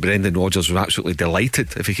particularly Brendan Rodgers, were absolutely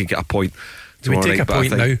delighted if he could get a point. We take a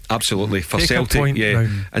point now. Absolutely. For take Celtic, now.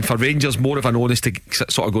 And for Rangers, more of an onus to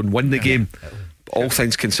sort of go and win the game. All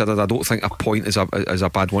things considered, I don't think a point is a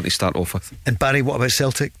bad one to start off with. And Barry, what about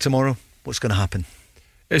Celtic tomorrow? What's going to happen?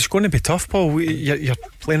 It's going to be tough, Paul. You're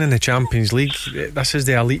playing in the Champions League. This is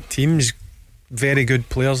the elite teams, very good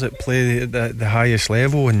players that play at the highest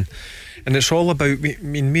level, and it's all about.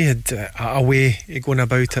 We had a way of going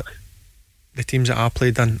about it. The teams that I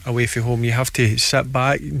played in away from home, you have to sit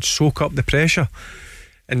back and soak up the pressure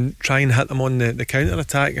and try and hit them on the counter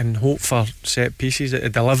attack and hope for set pieces that the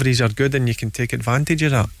deliveries are good and you can take advantage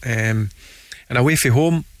of that. And away from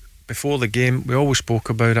home, before the game, we always spoke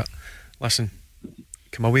about it. Listen,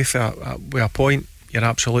 come away with a point, you're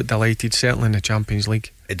absolutely delighted, certainly in the Champions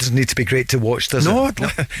League. It doesn't need to be great to watch, does it? No.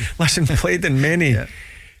 Listen, played in many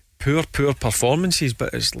poor performances,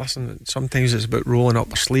 but sometimes it's about rolling up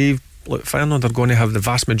their sleeve. Look, Feyenoord are going to have the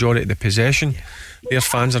vast majority of the possession. Their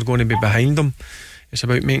fans are going to be behind them. It's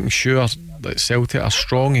about making sure that Celtic are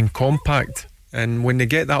strong and compact, and when they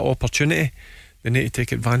get that opportunity, they need to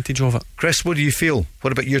take advantage of it. Chris, what do you feel?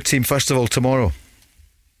 What about your team, first of all, tomorrow?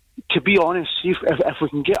 To be honest, if we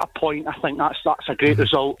can get a point, I think that's a great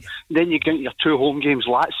result. Then you get your two home games,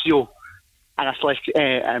 Lazio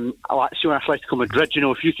and Atletico Madrid.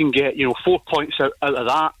 If you can get 4 points out of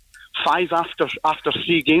that, 5 after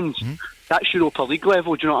 3 games, that's Europa League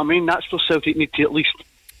level. Do you know what I mean? That's where Celtic need to at least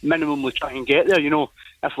minimally try and get there.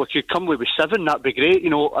 If we could come away with 7, that'd be great.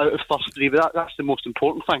 Out of first 3, but that's the most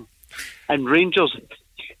important thing. And Rangers,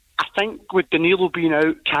 I think with Danilo being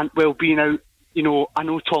out, Cantwell being out, I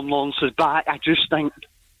know Tom Lawrence is back. I just think,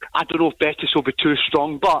 I don't know if Betis will be too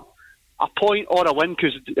strong, but a point or a win,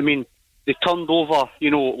 because they turned over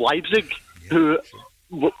Leipzig, who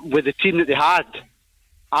with the team that they had,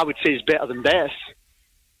 I would say is better than Betis.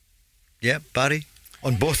 Yeah, Barry,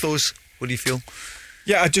 on both those, what do you feel?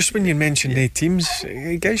 Yeah, just when you mention the teams,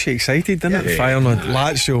 it gets you excited, doesn't it? Feyenoord,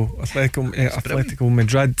 Lazio, Atletico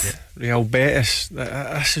Madrid, Real Betis.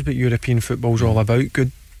 This is what European football's all about.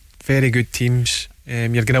 Good, very good teams.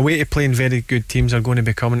 You're going away to playing very good teams are going to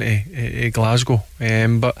be coming to Glasgow.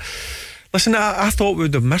 But listen, I thought we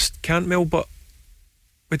would have missed Cantwell, but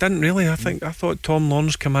we didn't really. I thought Tom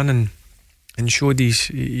Lawrence come in and showed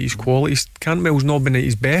his qualities. Cantwell's not been at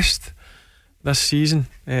his best this season,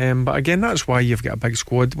 but again, that's why you've got a big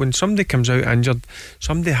squad. When somebody comes out injured,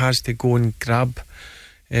 somebody has to go and grab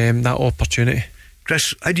that opportunity.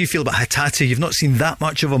 Chris, how do you feel about Hatate? You've not seen that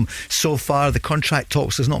much of him so far. The contract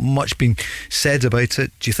talks, there's not much been said about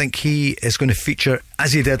it. Do you think he is going to feature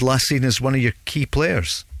as he did last season as one of your key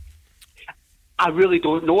players? I really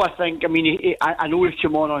don't know. I know he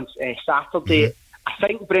came on Saturday. I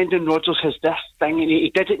think Brendan Rodgers has this thing, and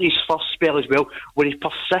he did it in his first spell as well, where he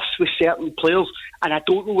persists with certain players, and I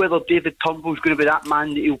don't know whether David Turnbull's going to be that man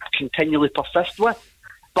that he'll continually persist with.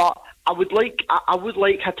 But I would like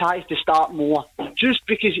Hatate to start more, just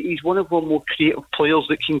because he's one of the more creative players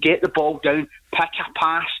that can get the ball down, pick a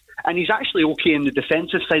pass, and he's actually okay in the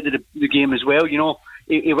defensive side of the game as well.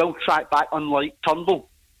 He will track back, unlike Turnbull.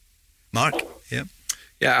 Mark?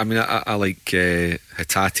 Yeah, I like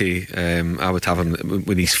Hatate. I would have him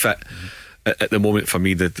when he's fit. At the moment, for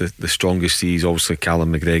me, the strongest three is obviously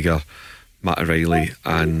Callum McGregor, Matt O'Reilly,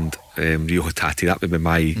 and Rio Hatate. That would be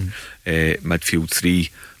my midfield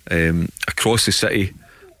 3. Across the city,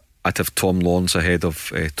 I'd have Tom Lawrence ahead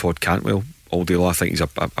of Todd Cantwell all day long. I think he's a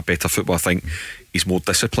better footballer. I think he's more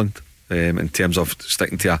disciplined in terms of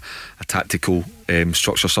sticking to a tactical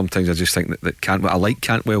structure. Sometimes I just think that Cantwell, I like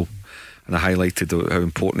Cantwell, and I highlighted how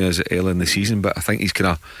important he is early in the season, but I think he's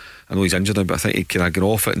I know he's injured now, but I think he can get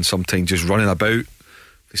off it, and sometimes just running about,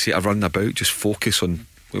 they say running about, just focus on.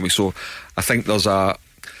 So I think there's a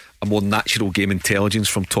more natural game intelligence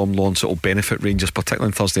from Tom Lawrence that will benefit Rangers, particularly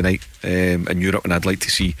on Thursday night in Europe, and I'd like to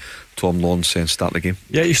see Tom Lawrence start the game.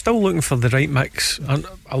 Yeah, he's still looking for the right mix, and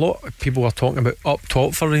a lot of people are talking about up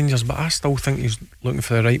top for Rangers, but I still think he's looking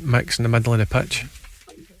for the right mix in the middle of the pitch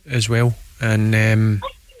as well. And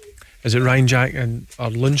is it Ryan Jack or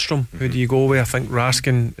Lundstrom? Who do you go with? I think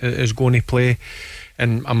Raskin is going to play,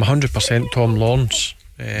 and I'm 100% Tom Lawrence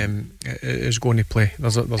is going to play.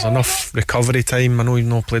 There's enough recovery time. I know he's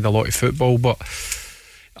not played a lot of football, but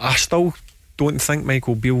I still don't think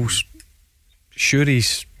Michael Beale's sure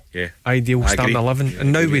he's ideal starting 11.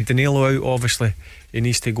 And now with Danilo out, obviously he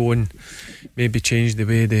needs to go and maybe change the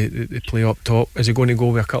way they play up top. Is he going to go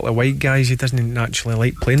with a couple of white guys? He doesn't naturally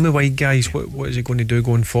like playing with white guys. What is he going to do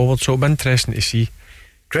going forward? So it'll be interesting to see.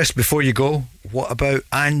 Chris, before you go, what about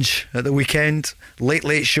Ange at the weekend?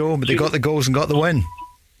 Late show, but they got the goals and got the win.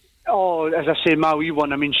 Oh, as I say, my wee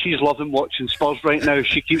one, I mean, she's loving watching Spurs right now.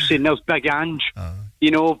 She keeps saying there's Big Ange,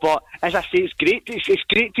 you know, but as I say, it's great. It's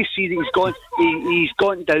great to see that he's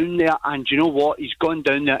gone down there, and you know what? He's gone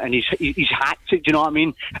down there and he's hacked it, do you know what I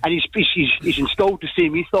mean? And he's installed the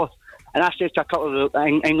same ethos. And I said to a couple of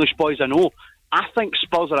the English boys I know, I think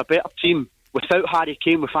Spurs are a better team without Harry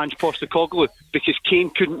Kane, with Ange Postecoglou, because Kane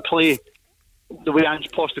couldn't play the way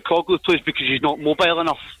Ange Postecoglou plays because he's not mobile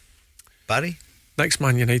enough. Barry? Next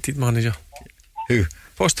Man United manager. Who?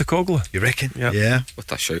 Postecoglou. You reckon? Yep. Yeah.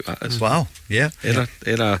 What a shout that is. Wow. Yeah.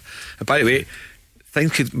 By the way,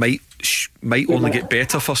 things might only get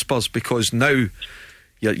better for Spurs, because now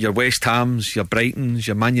your West Hams, your Brightons,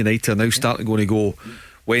 your Man United are now starting to go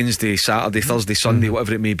Wednesday, Saturday, Thursday, Sunday,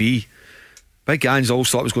 whatever it may be. Big Ange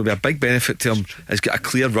also thought it was going to be a big benefit to him. Has got a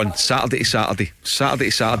clear run Saturday to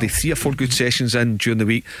Saturday, 3 or 4 good sessions in during the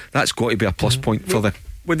week. That's got to be a plus point for them.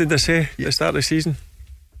 What did they say at the start of the season?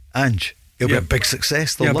 Ange, he'll be a big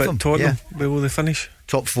success. They'll love him. Tottenham, where will they finish?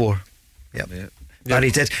 Top 4. Yep.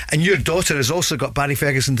 Barry did. And your daughter has also got Barry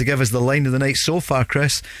Ferguson to give us the line of the night so far,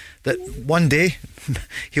 Chris, that one day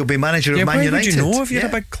he'll be manager of Man United. Would you know if you're a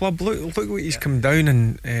big club? Look what he's come down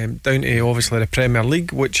and down to obviously the Premier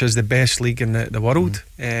League, which is the best league in the world.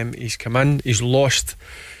 He's come in, he's lost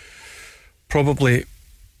probably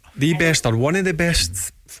the best or one of the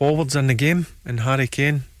best forwards in the game in Harry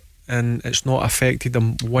Kane, and it's not affected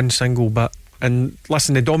them one single bit. And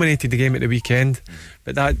listen, they dominated the game at the weekend,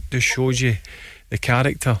 but that just shows you the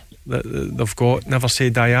character that they've got. Never say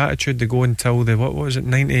die attitude. They go until the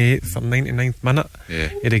 98th or 99th minute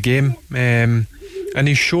of the game, and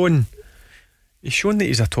he's shown that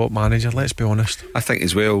he's a top manager. Let's be honest. I think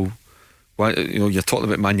as well, you're talking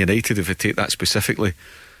about Man United. If we take that specifically,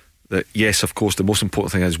 that yes, of course, the most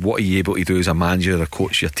important thing is what are you able to do as a manager or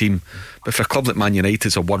coach your team. But for a club like Man United,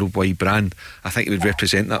 is a worldwide brand, I think he would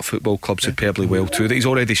represent that football club superbly well too. That he's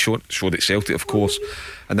already showed at Celtic, of course,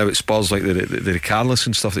 and now at Spurs, like the Ricarlis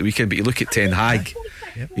and stuff that weekend. But you look at Ten Hag,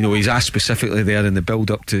 he's asked specifically there in the build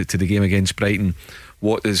up to the game against Brighton,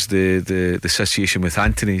 what is the situation with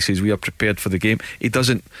Anthony? He says we are prepared for the game. He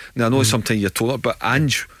doesn't. Now I know sometimes you're told, but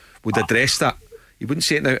Ange would address that. He wouldn't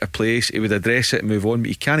say it out of place. He would address it and move on, but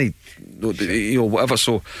he can't, whatever.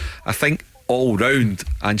 So I think all round,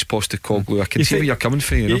 Ange Postecoglou, I can see where you're coming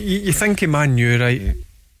from. You think of Man U, right?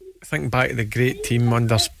 Think back to the great team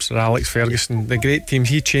under Sir Alex Ferguson. The great teams,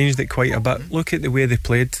 he changed it quite a bit. Look at the way they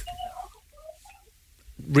played.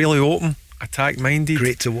 Really open, attack minded.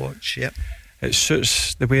 Great to watch. Yep. It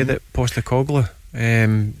suits the way that Postecoglou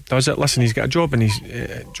does it. Listen, he's got a job in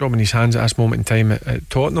his hands at this moment in time at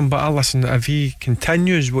Tottenham, but listen, if he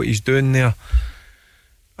continues what he's doing there,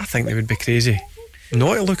 I think they would be crazy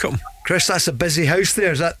not to look at him. Chris, that's a busy house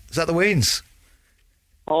there. Is that the Waynes?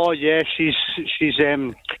 Oh yeah, she's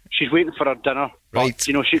waiting for her dinner, right? But,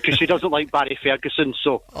 because she doesn't like Barry Ferguson,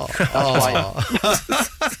 so that's why.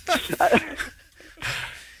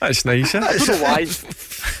 That's nice. I don't know why.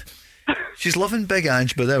 She's loving Big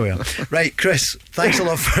Ange, but there we are. Right, Chris, thanks a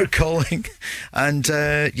lot for calling, and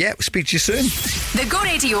we'll speak to you soon. The Go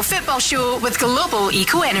Radio Football Show with Global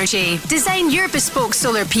Eco Energy. Design your bespoke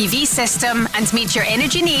solar PV system and meet your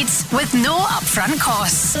energy needs with no upfront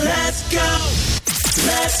costs. Let's go.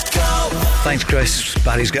 Thanks, Chris.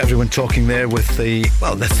 Barry's got everyone talking there with the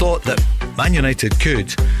thought that Man United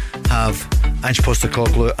could have Ange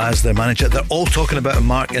Postecoglou as their manager. They're all talking about him,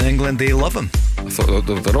 Mark, in England. They love him. I thought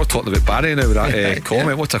they're all talking about Barry now with that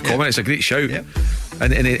comment. What a comment. It's a great shout.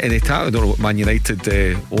 And I don't know what Man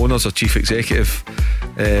United owners or chief executive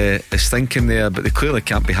is thinking there, but they clearly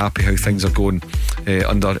can't be happy how things are going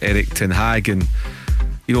under Eric Ten Hag. And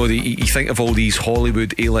you think of all these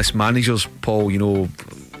Hollywood A-list managers, Paul,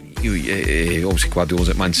 obviously Guardiola's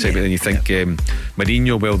at Man City, but then you think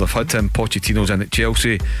Mourinho, well, they've had him. Pochettino's in at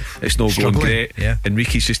Chelsea, it's not going great.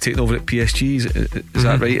 Enrique's just taken over at PSG, is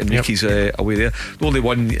that right? Enrique's away there. The only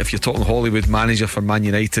one, if you're talking Hollywood manager for Man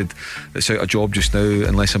United, that's out of job just now,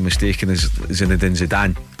 unless I'm mistaken, is Zinedine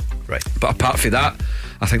Zidane. Right. But apart from that,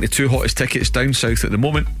 I think the two hottest tickets down south at the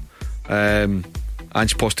moment,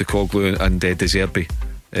 Ange Postecoglou and De Zerbi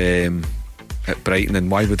at Brighton.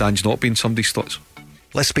 And why would Ange not be in somebody's thoughts?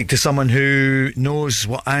 Let's speak to someone who knows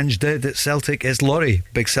what Ange did at Celtic. It's Laurie,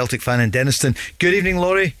 big Celtic fan in Denniston. Good evening,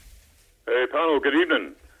 Laurie. Panel, good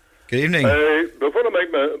evening. Good evening. Before I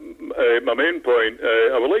make my main point,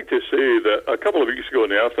 I would like to say that a couple of weeks ago in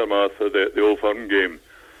the aftermath of the Old Firm game,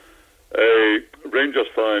 Rangers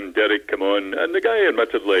fan Derek came on, and the guy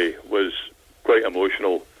admittedly was quite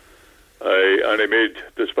emotional. and he made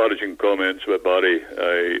disparaging comments about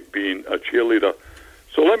Barry being a cheerleader.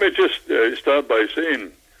 So let me just start by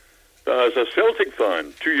saying that as a Celtic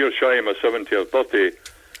fan, 2 years shy of my 70th birthday,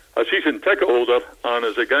 a season ticket holder, and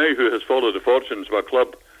as a guy who has followed the fortunes of a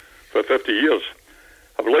club for 50 years,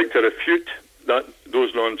 I would like to refute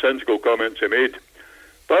those nonsensical comments he made.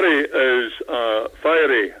 Barry is a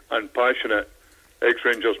fiery and passionate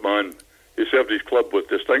ex-Rangers man. He served his club with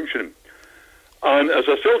distinction. And as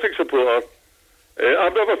a Celtic supporter,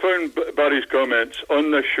 I've never found Barry's comments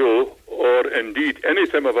on this show, or indeed any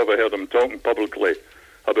time I've ever heard him talking publicly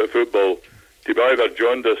about football, to be either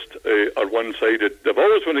jaundiced or one-sided. They've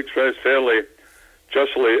always been expressed fairly,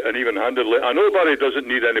 justly and even-handedly. I know Barry doesn't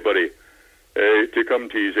need anybody to come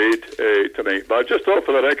to his aid tonight, but I just thought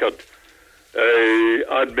for the record,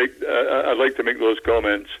 I'd like to make those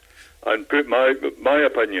comments and put my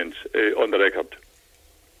opinions on the record.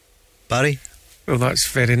 Barry? Well, that's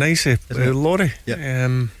very nice, Laurie. Yeah.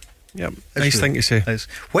 Nice thing to say. Nice.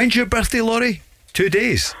 When's your birthday, Laurie? 2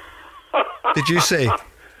 days. Did you say?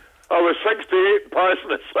 I was 68 past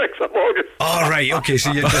the 6th of August. Oh, right, okay,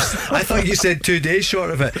 so you just... I thought you said 2 days short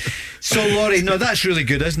of it. So, Laurie, no, that's really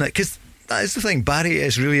good, isn't it? Because that is the thing, Barry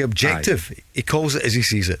is really objective. Aye. He calls it as he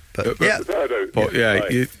sees it. But yeah. Paul,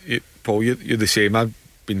 Paul, you're the same. I've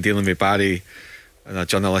been dealing with Barry on a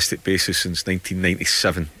journalistic basis since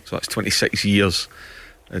 1997, so that's 26 years.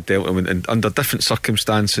 Dealt with him under different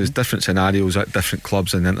circumstances, different scenarios at different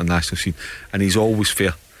clubs in the international scene, and he's always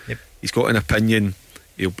fair. Yep. He's got an opinion,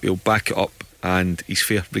 he'll back it up, and he's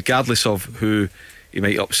fair regardless of who he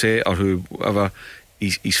might upset or whoever.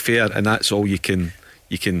 He's fair, and that's all you can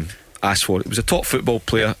ask for. He was a top football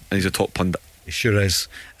player and he's a top pundit. He sure is,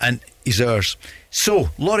 and he's ours. So,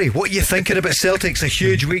 Laurie, what are you thinking about Celtic's a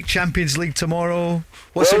huge week, Champions League tomorrow?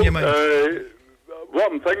 What's in your mind?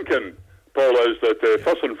 What I'm thinking, Paul, is that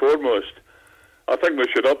first and foremost, I think we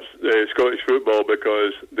should up Scottish football,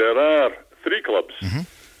 because there are 3 clubs,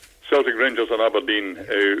 Celtic, Rangers and Aberdeen,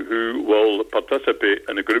 who will participate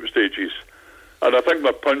in the group stages, and I think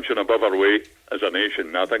they're punching above our weight as a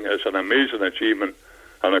nation. I think it's an amazing achievement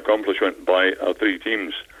and accomplishment by our 3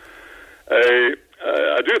 teams.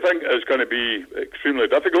 I do think it's going to be extremely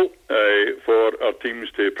difficult for our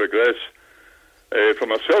teams to progress.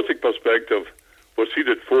 From a Celtic perspective, we're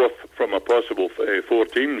seeded 4th from a possible 4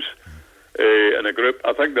 teams in a group.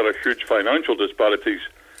 I think there are huge financial disparities,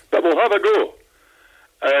 but we'll have a go.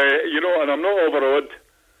 And I'm not overawed.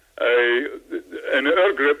 In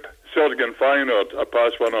our group, Celtic and Feyenoord are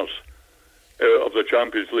past winners of the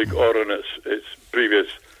Champions League or in its previous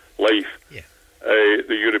life, the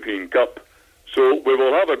European Cup. So we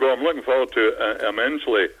will have a go. I'm looking forward to it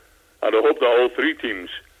immensely, and I hope that all 3 teams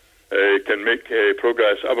can make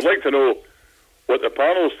progress. I would like to know what the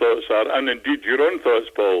panel's thoughts are, and indeed your own thoughts,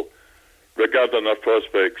 Paul, regarding our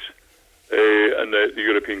prospects in the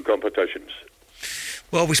European competitions.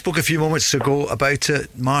 Well, we spoke a few moments ago about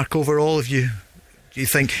it. Mark, overall, do you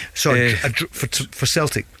think for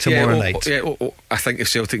Celtic tomorrow night? I think if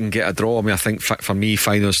Celtic can get a draw, I think for me,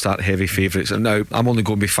 Feyenoord start heavy favourites. And now I'm only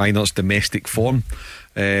going with Feyenoord's domestic form.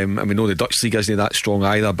 And we know the Dutch league isn't that strong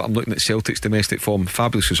either, but I'm looking at Celtic's domestic form.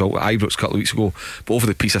 Fabulous result at Ibrox a couple of weeks ago, but over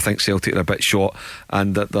the piece I think Celtic are a bit short,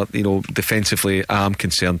 and that defensively I'm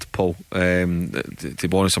concerned, Paul. To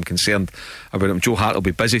be honest, I'm concerned about him. Joe Hart will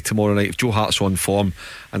be busy tomorrow night. If Joe Hart's on form,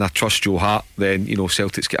 and I trust Joe Hart, then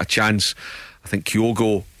Celtic's get a chance. I think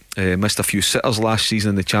Kyogo missed a few sitters last season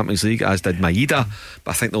in the Champions League, as did Maeda,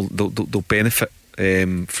 but I think they'll benefit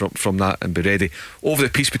from that and be ready. Over the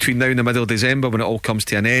piece between now and the middle of December, when it all comes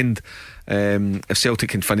to an end, if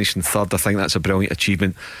Celtic can finish in 3rd, I think that's a brilliant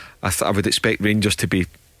achievement. I would expect Rangers to be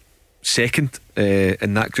 2nd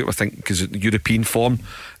in that group, I think, because European form,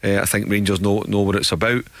 I think Rangers know what it's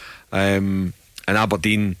about, and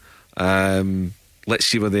Aberdeen, let's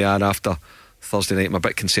see where they are after Thursday night. I'm a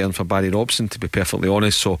bit concerned for Barry Robson, to be perfectly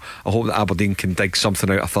honest, so I hope that Aberdeen can dig something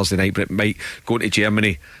out of Thursday night, but it might go into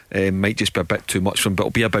Germany, might just be a bit too much for them, but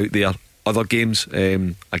it'll be about their other games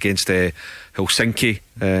against Helsinki,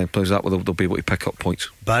 plays that where they'll be able to pick up points.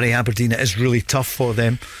 Barry, Aberdeen, it is really tough for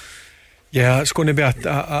them. Yeah, it's going to be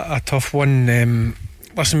a tough one.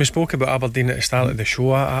 Listen, we spoke about Aberdeen at the start of the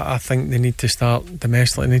show. I think they need to start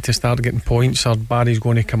domestically, they need to start getting points, or Barry's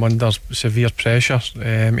going to come under severe pressure.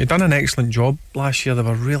 He done an excellent job last year. They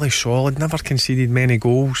were really solid, never conceded many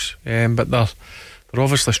goals, but they're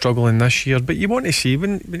obviously struggling this year. But you want to see,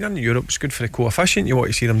 when you're in Europe, it's good for the coefficient, you want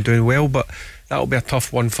to see them doing well, but that'll be a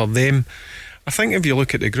tough one for them. I think if you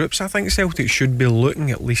look at the groups, I think Celtic should be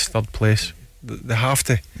looking at least 3rd place. They have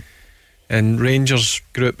to. and Rangers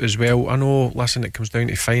group as well. I know, listen, it comes down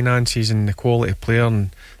to finances and the quality of player and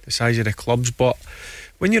the size of the clubs, but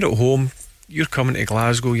when you're at home, you're coming to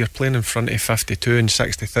Glasgow, you're playing in front of 52 and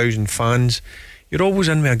 60,000 fans, you're always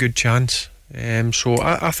in with a good chance. So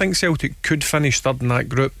I think Celtic could finish third in that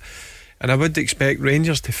group, and I would expect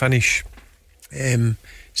Rangers to finish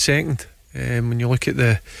second. When you look at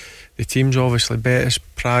the teams, obviously Betis,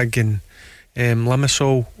 Prague and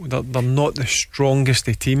Limassol, they're not the strongest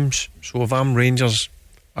of teams. So if I'm Rangers,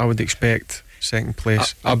 I would expect second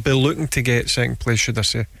place. I'd be looking to get second place, should I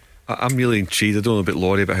say. I'm really intrigued. I don't know about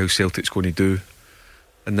Laurie about how Celtic's going to do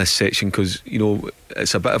in this section, because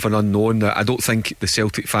it's a bit of an unknown. I don't think the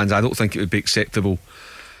Celtic fans, I don't think it would be acceptable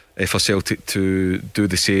for Celtic to do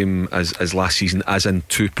the same as last season, as in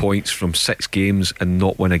 2 points from 6 games and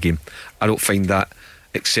not win a game. I don't find that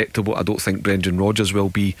acceptable. I don't think Brendan Rodgers will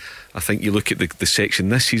be. I think you look at the section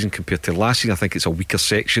this season compared to last season, I think it's a weaker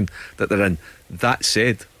section that they're in. That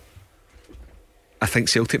said, I think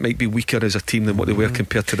Celtic might be weaker as a team than what they were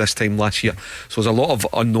compared to this time last year. So there's a lot of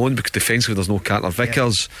unknown, because defensively there's no Carter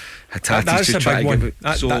Vickers. That's a big one.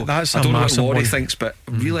 That's I don't know what Laurie one. thinks, but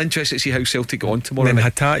I'm really interested to see how Celtic go on tomorrow. Then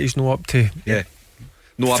night. Hatate's not up to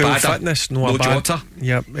no full Abada, fitness, no Jota.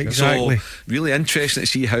 Yep, exactly. So really interesting to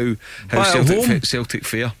see how Celtic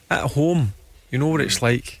fare at home. You know what it's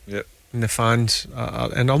like. Yep. And the fans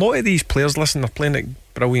and a lot of these players, listen, they're playing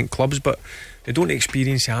at brilliant clubs, but they don't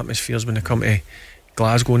experience the atmospheres when they come to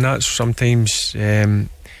Glasgow, and that's sometimes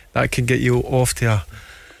that can get you off to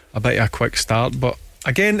a bit of a quick start. But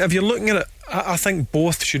again, if you're looking at it, I think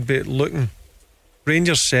both should be looking.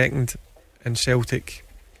 Rangers second and Celtic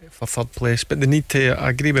for third place, but they need to, I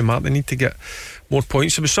agree with Mark, they need to get more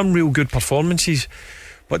points. There was some real good performances,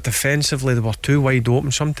 but defensively they were too wide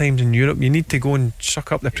open. Sometimes in Europe you need to go and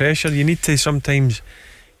suck up the pressure. You need to sometimes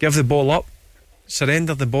give the ball up,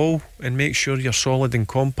 surrender the ball, and make sure you're solid and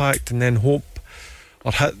compact, and then hope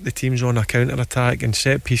or hit the teams on a counter-attack, and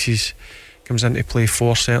set pieces comes into play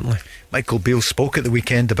for, certainly. Michael Beale spoke at the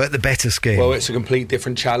weekend about the Betis game. Well, it's a complete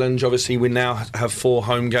different challenge. Obviously we now have 4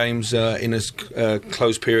 home games in a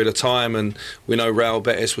close period of time, and we know Real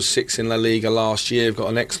Betis was 6th in La Liga last year. We've got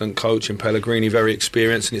an excellent coach in Pellegrini, very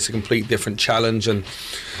experienced, and it's a complete different challenge, and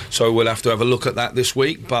so we'll have to have a look at that this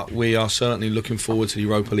week, but we are certainly looking forward to the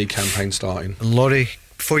Europa League campaign starting. And Laurie,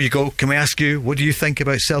 before you go, can we ask you, what do you think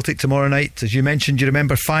about Celtic tomorrow night? As you mentioned, you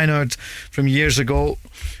remember Feyenoord from years ago.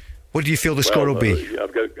 What do you feel the score will be?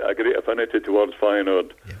 I've got a great affinity towards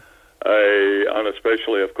Feyenoord, and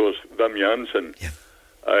especially, of course, Wim Jansen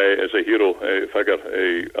is a hero figure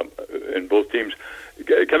in both teams.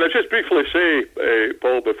 Can I just briefly say,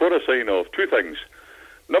 Paul, before I sign off, 2 things.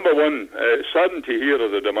 Number one, saddened to hear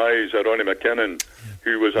of the demise of Ronnie McKinnon,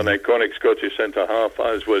 who was an iconic Scottish centre-half,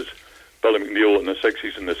 as was Billy McNeill in the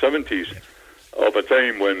 60s and the 70s, of a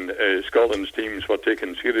time when Scotland's teams were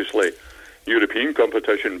taken seriously European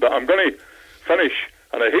competition. But I'm going to finish,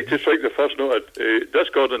 and I hate to strike the first note at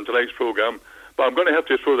discord in tonight's programme, but I'm going to have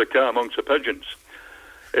to throw the cat amongst the pigeons.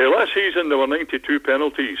 Last season there were 92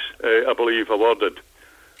 penalties, I believe, awarded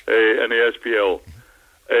in the SPL.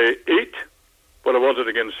 8 were awarded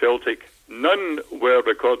against Celtic. None were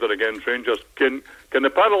recorded against Rangers. Can the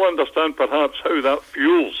panel understand perhaps how that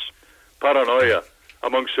fuels paranoia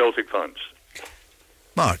amongst Celtic fans?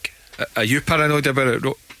 Mark, are you paranoid about it?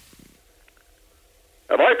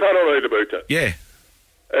 Am I paranoid about it? Yeah.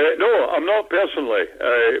 No, I'm not personally,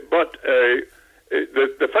 but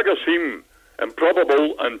the figures seem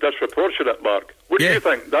improbable and disproportionate, Mark. What do you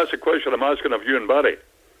think? That's a question I'm asking of you and Barry.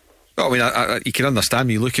 Well, I mean, you can understand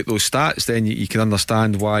when you look at those stats, then you can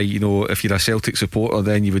understand why, if you're a Celtic supporter,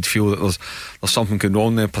 then you would feel that there's something going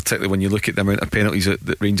wrong there, particularly when you look at the amount of penalties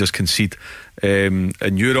that Rangers concede in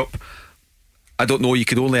Europe. I don't know, you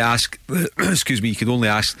could only ask you could only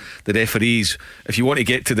ask the referees. If you want to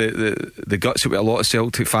get to the guts of what a lot of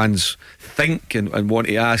Celtic fans think and want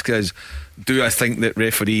to ask is, do I think that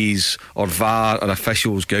referees or VAR or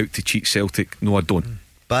officials go out to cheat Celtic? No, I don't.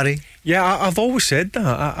 Barry? Yeah, I've always said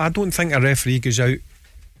that. I don't think a referee goes out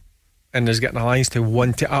and is getting a license to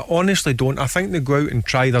want to. I honestly don't. I think they go out and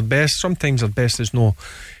try their best. Sometimes their best is not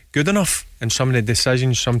good enough, and some of the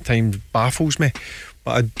decisions sometimes baffles me.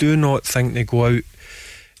 But I do not think they go out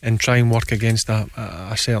and try and work against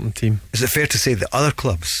a certain team. Is it fair to say that other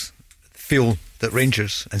clubs feel that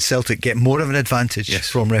Rangers and Celtic get more of an advantage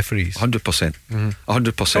from referees? 100%.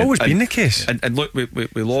 100%. It's always been the case. And look,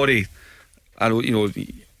 with Laurie, I know,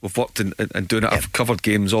 we've worked in doing it. I've covered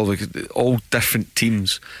games, all different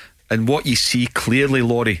teams, and what you see clearly,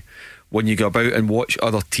 Laurie, when you go about and watch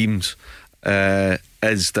other teams,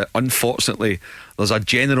 is that unfortunately there's a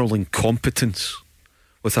general incompetence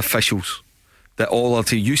with officials that all are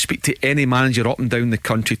to you speak to any manager up and down the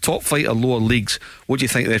country, top flight or lower leagues, what do you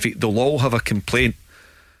think of the referee? They'll all have a complaint.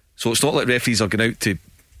 So it's not like referees are going out to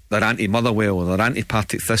they're anti-Motherwell or they're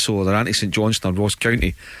anti-Partick Thistle or they're anti-St Johnstone or Ross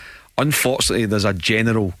County. Unfortunately, there's a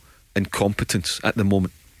general incompetence at the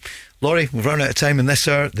moment. Laurie, we've run out of time in this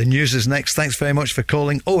hour. The news is next. Thanks very much for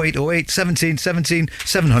calling 0808 17 17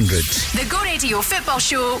 700. The Go Radio Football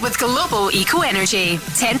Show with Global Eco Energy.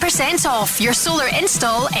 10% off your solar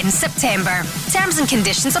install in September. Terms and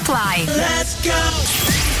conditions apply. Let's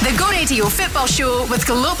go. The Go Radio Football Show with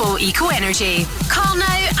Global Eco Energy. Call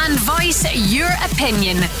now and voice your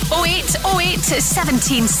opinion. 0808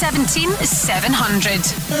 17 17 700.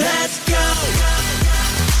 Let's go.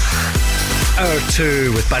 Hour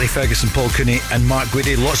 2 with Barry Ferguson, Paul Cooney and Mark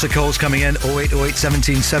Guidi. Lots of calls coming in. 0808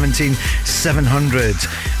 17 17 700.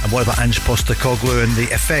 And what about Ange Postecoglou and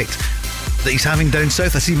the effect that he's having down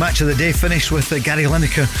south? I see Match of the Day finished with Gary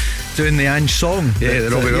Lineker doing the Ange song. Yeah, the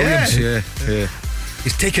Robbie Williams. Yeah.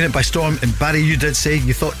 He's taken it by storm. And Barry, you did say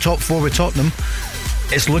you thought top 4 with Tottenham.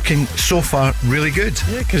 It's looking so far really good.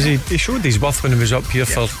 Yeah, because he showed his worth when he was up here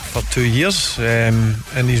for 2 years, and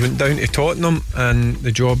he's went down to Tottenham, and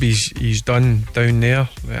the job he's done down there.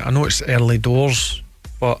 I know it's early doors,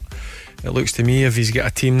 but it looks to me if he's got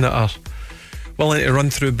a team that are willing to run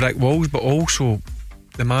through brick walls, but also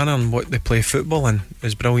the manner in what they play football in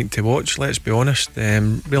is brilliant to watch. Let's be honest,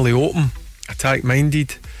 really open, attack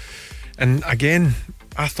minded, and again,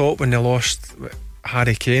 I thought when they lost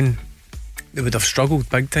Harry Kane, they would have struggled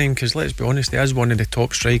big time, because let's be honest, he is one of the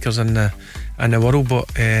top strikers in the world, but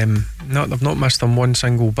they've not missed him one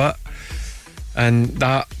single bit. And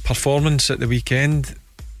that performance at the weekend,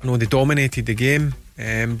 I know they dominated the game,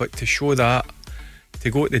 but to show that,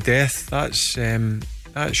 to go to the death, that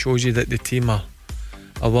shows you that the team are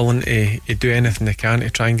willing to do anything they can to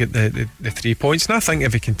try and get the 3 points. And I think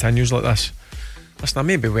if he continues like this, listen, I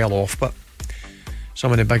may be well off, but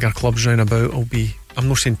some of the bigger clubs round about will be, I'm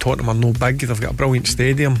not saying Tottenham are no big, they've got a brilliant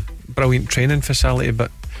stadium, brilliant training facility, but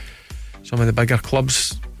some of the bigger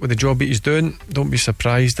clubs, with the job that he's doing, don't be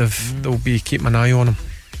surprised if they'll be keeping an eye on him.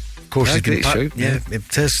 Of course, he's been part,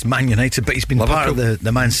 it is Man United, but he's been part of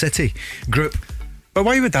the Man City group. But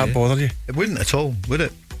why would that bother you? It wouldn't at all, would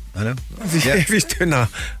it? I know. If he's doing an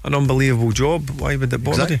unbelievable job, why would it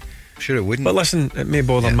bother you? Sure it wouldn't. But listen, it may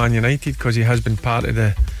bother Man United because he has been part of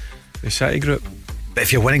the City group. But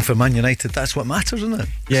if you're winning for Man United, that's what matters, isn't it?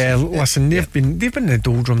 Yeah, listen, they've been in the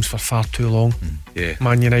doldrums for far too long. Yeah,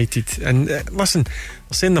 Man United, and listen,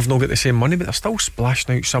 they're saying they've not got the same money, but they're still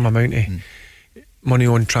splashing out some amount of money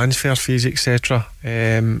on transfer fees, etc.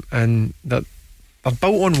 And they're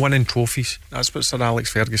built on winning trophies. That's what Sir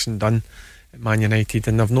Alex Ferguson done at Man United,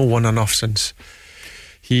 and they've not won enough since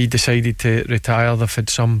he decided to retire. They've had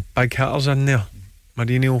some big hitters in there.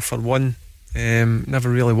 Mourinho for one, never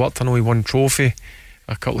really worked. I know he won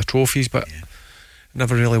a couple of trophies, but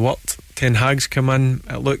never really worked. Ten Hag's come in.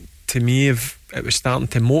 It looked to me if it was starting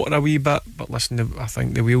to motor a wee bit, but listen, I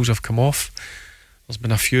think the wheels have come off. There's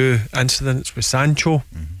been a few incidents with Sancho,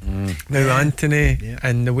 now Anthony,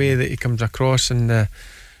 and the way that he comes across in the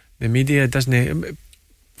media, doesn't he?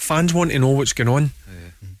 Fans want to know what's going on,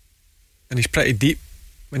 and he's pretty deep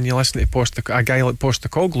when you listen to a guy like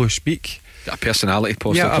Postecoglou speak. Got a personality,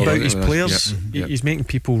 about his players. He's making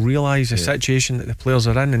people realise the situation that the players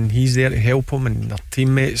are in, and he's there to help them, and their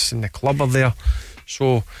teammates and the club are there.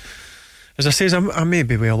 So, as I say, I may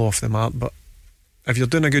be well off the mark, but if you're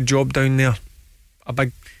doing a good job down there, a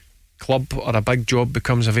big club or a big job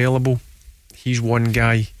becomes available, he's one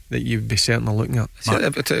guy that you'd be certainly looking at.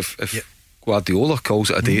 If Guardiola calls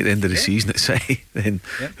it a day at the end of the season at City, then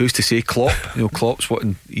who's to say Klopp? Klopp's what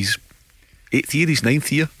in his 8th year, his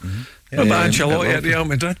 9th year. What about Ancelotti at Real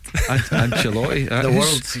Madrid? Ancelotti, the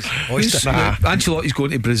world's oyster. Ancelotti's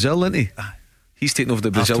going to Brazil, isn't he? He's taking over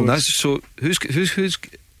the Brazil now. So who's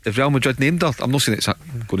if Real Madrid named her? I'm not saying it's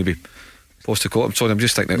going to be Postecoglou. I'm sorry, I'm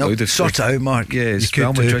just thinking out loud. Sort it out, Mark. Yeah, it's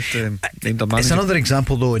Real Madrid named their manager. It's another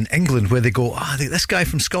example though in England where they go, this guy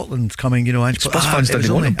from Scotland's coming, Spurs fans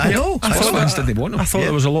didn't want him. I know. Spurs fans didn't want him. I thought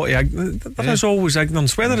there was a lot of there is always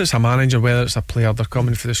ignorance, whether it's a manager, whether it's a player. They're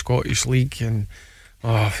coming for the Scottish League, and who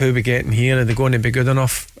are we getting here? Are they going to be good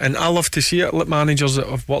enough? And I love to see it. Let managers that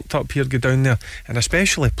have worked up here go down there, and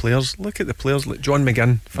especially players. Look at the players like John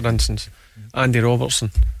McGinn, for instance, Andy Robertson,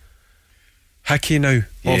 Hickey now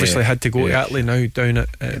obviously had to go to Italy now down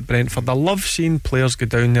at Brentford. I love seeing players go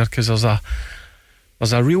down there because there's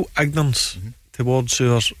a real ignorance towards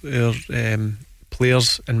our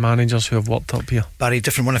players and managers who have worked up here. Barry,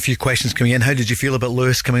 different one, a few questions coming in. How did you feel about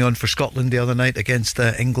Lewis coming on for Scotland the other night against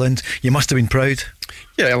England? You must have been proud.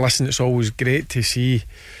 Yeah, listen, it's always great to see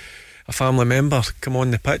a family member come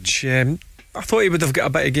on the pitch. I thought he would have got a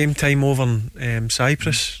bit of game time over in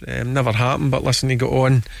Cyprus. Never happened, but listen, he got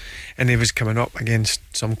on and he was coming up against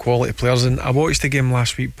some quality players. And I watched the game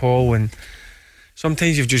last week, Paul, and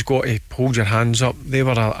sometimes you've just got to hold your hands up. They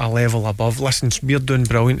were a level above. Listen, we're doing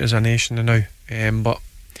brilliant as a nation now, but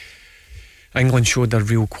England showed their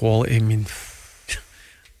real quality. I mean,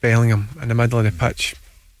 Bellingham in the middle of the pitch,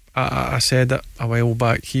 I said it a while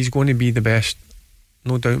back, he's going to be the best,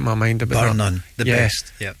 no doubt in my mind about Bar that. none, the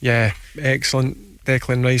best. Yeah, excellent.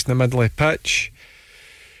 Declan Rice in the middle of the pitch,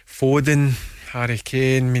 Foden, Harry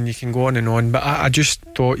Kane. I mean, you can go on and on, but I just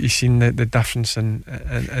thought you seen the difference in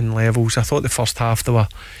levels. I thought the first half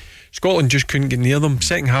Scotland just couldn't get near them.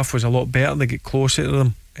 Second half was a lot better, they get closer to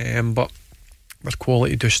them, but their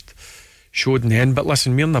quality just showed in the end. But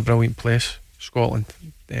listen, we're in a brilliant place, Scotland.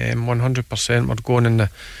 100% we're going in the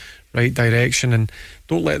right direction, and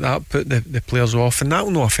don't let that put the players off, and that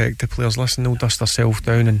will not affect the players. Listen, they'll dust themselves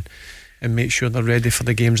down and make sure they're ready for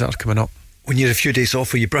the games that are coming up. When you're a few days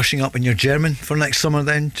off, are you brushing up on your German for next summer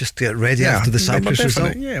then, just to get ready after the Cyprus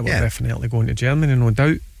result? Yeah, we're definitely going to Germany, no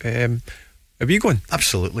doubt. Are we going?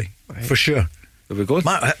 Absolutely, right. For sure. Are we going?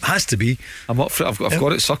 It has to be. I'm up for it. I've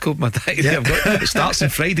got it circled my diary. It starts on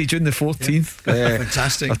Friday, June the 14th.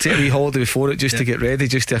 Fantastic. I'll take a wee holiday before it just to get ready,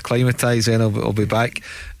 just to acclimatise. Then I'll be back,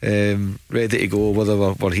 ready to go. Whether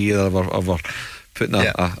we're here or we're putting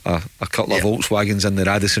a couple of Volkswagens in the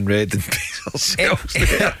Radisson Red and ourselves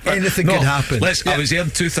there. Anything could happen. I was there in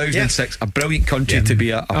 2006. A brilliant country to be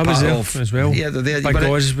a part of as well. Yeah,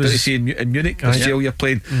 in Munich, Australia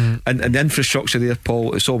playing, and the infrastructure there,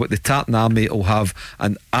 Paul. It's all about the Tartan Army. Will have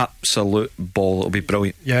an absolute ball. It'll be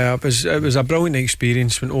brilliant. Yeah, it was a brilliant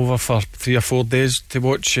experience. Went over for 3 or 4 days to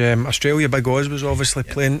watch Australia. Big Oz was obviously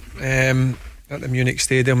playing at the Munich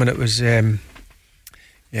Stadium, and it was.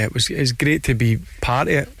 It's great to be part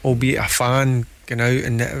of it, albeit a fan going out,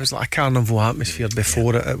 and it was like a carnival atmosphere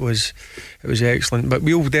before it. It was excellent. But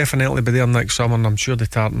we'll definitely be there next summer, and I'm sure the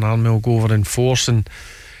Tartan Army will go over in force. And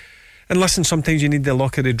listen, sometimes you need the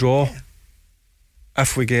luck of the draw.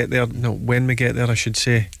 If we get there, when we get there, I should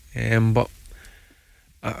say. But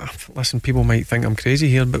listen, people might think I'm crazy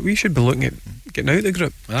here, but we should be looking at getting out of the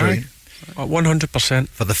group. Right. 100%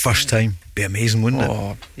 for the first time. Be amazing, wouldn't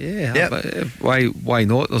it? Yeah. But why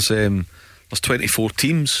not? There's 24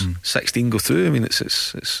 teams, 16 go through. I mean, it's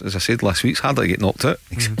as I said last week, it's harder to get knocked out.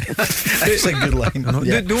 That's a good line.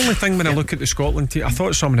 The only thing when I look at the Scotland team, I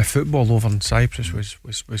thought some of the football over in Cyprus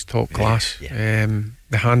was top class.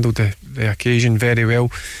 They handled the occasion very well.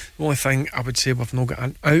 The only thing I would say, we've not got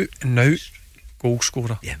an out and out goal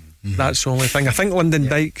scorer. That's the only thing. I think Lyndon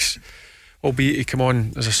Dykes, albeit he come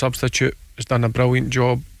on as a substitute, has done a brilliant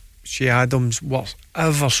job. Shea Adams works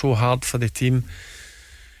ever so hard for the team,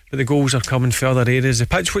 but the goals are coming from other areas of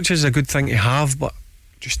the pitch, which is a good thing to have. But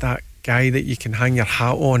just that guy that you can hang your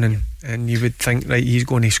hat on, and you would think, right, he's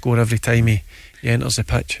going to score every time he enters the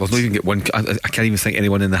pitch. Well, not even get one. I can't even think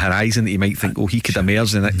anyone in the horizon that you might think, he could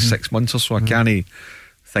emerge in the next 6 months or so. I can't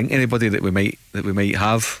think anybody that we might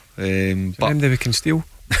have. But we can steal.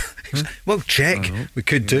 Well, check. We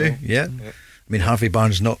could do. Yeah. I mean, Harvey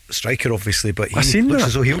Barnes not a striker obviously, but he looks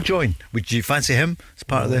as though he'll join. Would you fancy him as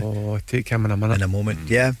part of the? Take him in a minute. In a moment.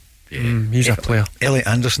 Yeah. He's a player. Elliot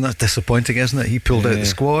Anderson, that's disappointing, isn't it? He pulled out the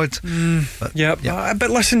squad. But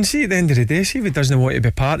listen, see, at the end of the day, see if he doesn't want to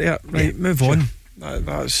be part of it, right, move on.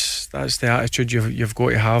 That's the attitude you've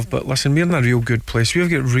got to have. But listen, we're in a real good place. We've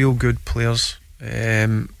got real good players. Are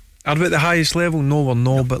we at the highest level? No, we're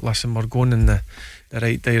not. But listen, we're going in the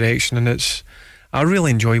right direction, and I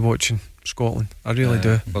really enjoy watching Scotland. I really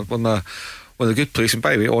do. We're in a good place. And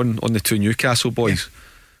by the way, on the two Newcastle boys,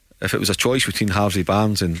 if it was a choice between Harvey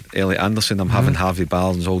Barnes and Elliot Anderson, I'm having Harvey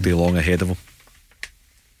Barnes all day long ahead of him.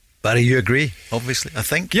 Barry, you agree? Obviously, I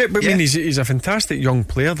think. Yeah, but I mean, he's a fantastic young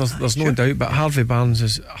player. There's no doubt. But Harvey Barnes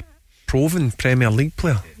is a proven Premier League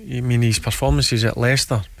player. I mean, his performances at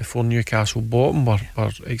Leicester before Newcastle bought him were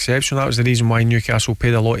exceptional. That was the reason why Newcastle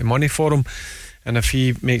paid a lot of money for him. And if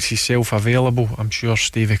he makes himself available, I'm sure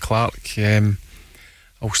Stevie Clark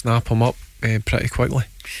will snap him up pretty quickly.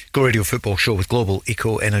 Go Radio Football Show with Global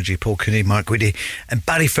Eco Energy, Paul Cooney, Mark Guidi, and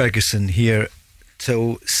Barry Ferguson here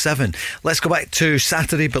till 7. Let's go back to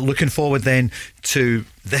Saturday, but looking forward then to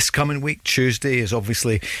this coming week. Tuesday is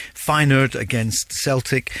obviously Feyenoord against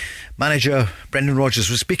Celtic. Manager Brendan Rodgers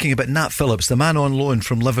was speaking about Nat Phillips, the man on loan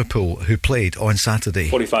from Liverpool who played on Saturday.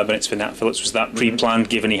 45 minutes for Nat Phillips, was that pre-planned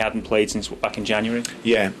given he hadn't played since back in January?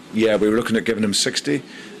 Yeah, we were looking at giving him 60,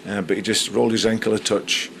 but he just rolled his ankle a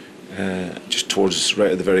touch just towards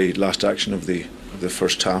right at the very last action of the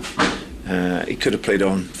first half. He could have played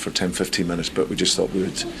on for 10-15 minutes, but we just thought we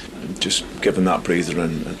would just give him that breather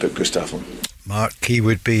and put Gustav on. Mark, he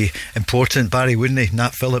would be important, Barry, wouldn't he?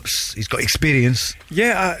 Nat Phillips, he's got experience.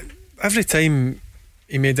 Yeah, every time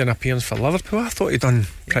he made an appearance for Liverpool, I thought he'd done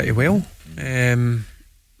pretty well. And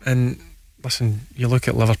listen, you look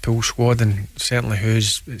at Liverpool's squad, and certainly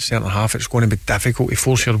who's centre half, it's going to be difficult to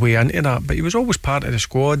force your way into that, but he was always part of the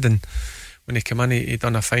squad, and when he came in, he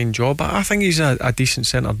done a fine job. I think he's a decent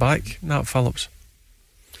centre back, Nat Phillips.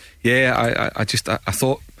 Yeah, I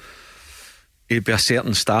thought he'd be a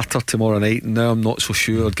certain starter tomorrow night. Now I'm not so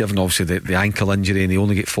sure, given obviously the ankle injury, and he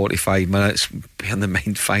only get 45 minutes. Bearing in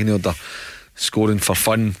mind Feyenoord are scoring for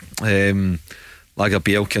fun. Lager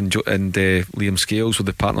Bielka and Liam Scales with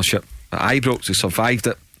the partnership at Ibrox, who survived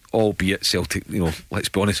it, albeit Celtic, let's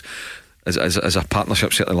be honest, as a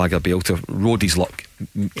partnership, certainly Lager Bielka rode his luck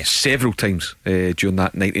several times during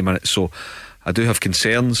that 90 minutes. So I do have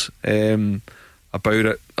concerns about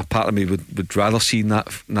it. A part of me would rather see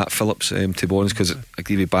Nat Phillips, to be honest, because I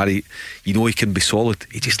agree with Barry, he can be solid,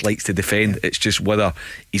 he just likes to defend. It's just whether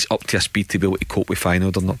he's up to a speed to be able to cope with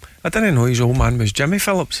Feyenoord or not. I didn't know his old man was Jimmy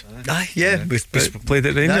Phillips. Played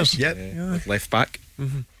at Rangers. With left back.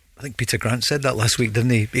 I think Peter Grant said that last week,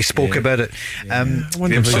 didn't he? He spoke about it. Graham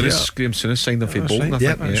Souness signed him for Bolton.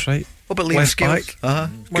 That's right. What about Liam Scales?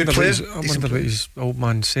 Good player. I wonder what his old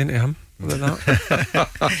man's saying to him about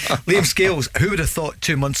that. Liam Scales, who would have thought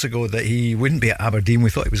 2 months ago that he wouldn't be at Aberdeen?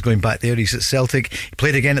 We thought he was going back there. He's at Celtic. He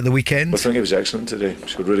played again at the weekend. I think he was excellent today. He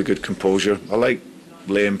showed really good composure. I like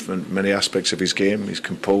Liam in many aspects of his game. He's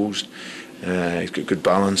composed. He's got good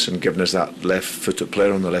balance, and giving us that left-footed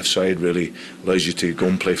player on the left side really allows you to go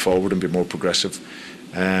and play forward and be more progressive.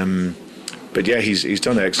 But yeah, he's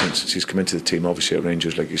done excellent since he's come into the team. Obviously at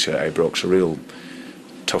Rangers, like you said, Ibrox, a real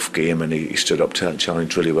tough game, and he stood up to that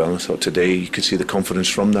challenge really well. I thought today you could see the confidence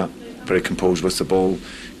from that. Very composed with the ball,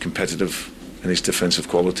 competitive in his defensive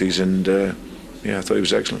qualities, and I thought he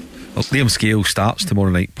was excellent. Well, Liam Scales starts tomorrow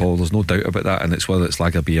night, Paul. There's no doubt about that, and it's whether it's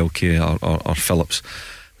Lager Bielka or Phillips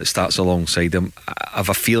that starts alongside him. I have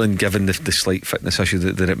a feeling, given the slight fitness issue,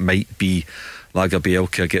 that it might be Lager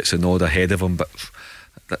Bielka gets a nod ahead of him, but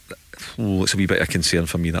it's a wee bit of concern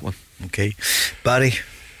for me, that one. Okay, Barry.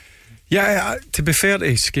 Yeah, to be fair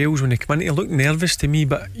to Scales, when he came in, he looked nervous to me,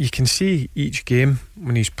 but you can see each game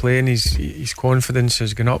when he's playing, his confidence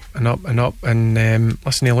has gone up and up and up, and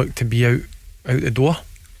listen, he looked to be out the door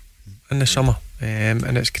in the summer,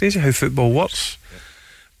 and it's crazy how football works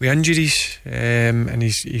with injuries, and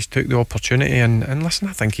he's took the opportunity, and listen,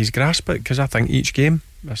 I think he's grasped it, because I think each game,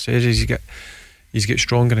 I says, he's get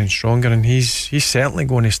stronger and stronger, and he's certainly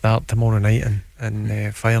going to start tomorrow night in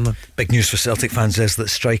Feyenoord. Big news for Celtic fans is that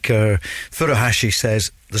striker Furuhashi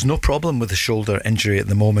says there's no problem with the shoulder injury at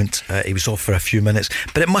the moment. He was off for a few minutes,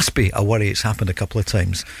 but it must be a worry. It's happened a couple of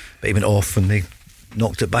times, but he went off and they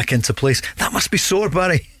knocked it back into place. That must be sore,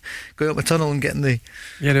 Barry, going up the tunnel and getting the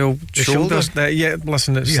shoulders.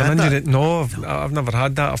 Listen, it's an injury. That? No, I've never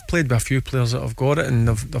had that. I've played with a few players that have got it, and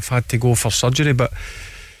they've had to go for surgery, but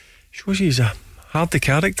shows he's a hardy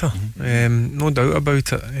character, no doubt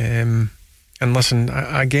about it. And listen,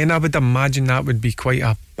 again, I would imagine that would be quite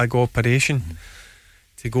a big operation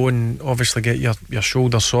to go and obviously get your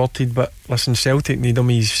shoulder sorted. But listen, Celtic need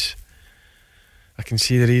him. I can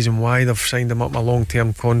see the reason why they've signed him up a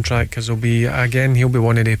long-term contract, because he'll be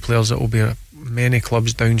one of the players that will be at many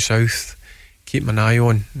clubs down south. Keep an eye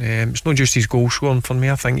on. It's not just his goal scoring for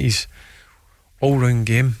me. I think his all-round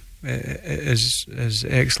game is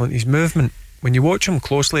excellent. His movement, when you watch him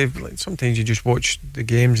closely, like sometimes you just watch the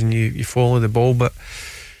games and you follow the ball, but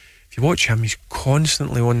if you watch him, he's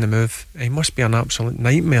constantly on the move. He must be an absolute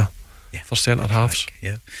nightmare for centre halves.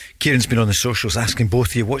 Kieran's been on the socials asking both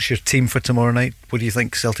of you, what's your team for tomorrow night? What do you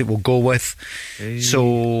think Celtic will go with?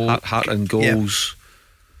 So Hart and goals.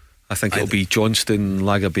 I think it'll be Johnston,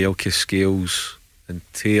 Lager Bielka, Scales and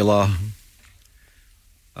Taylor.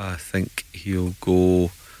 I think he'll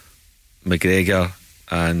go McGregor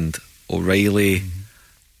and O'Reilly,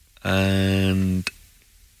 and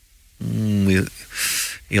he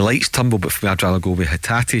likes Turnbull, but for me I'd rather go with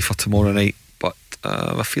Hatate for tomorrow night. But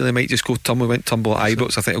I feel he might just go Turnbull. Went Turnbull at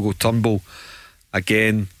Ibrox. I think he'll go Turnbull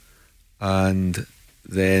again, and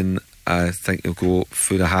then I think he'll go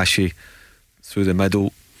Furuhashi through the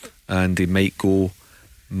middle, and he might go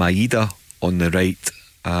Maeda on the right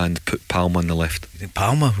and put Palma on the left. You think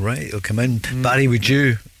Palma, right? He'll come in. Barry, would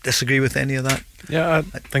you disagree with any of that? Yeah, I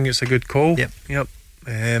think it's a good call. Yep.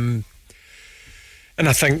 And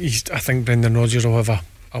I think Brendan Rodgers will have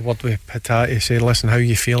a word with Hatate, say, listen, how are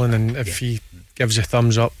you feeling? And if he gives a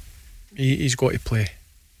thumbs up, he's got to play.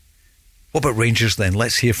 What about Rangers then?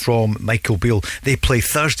 Let's hear from Michael Beale. They play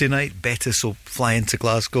Thursday night. Betis will fly into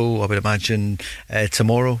Glasgow, I would imagine,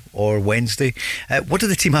 tomorrow or Wednesday. What do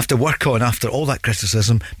the team have to work on after all that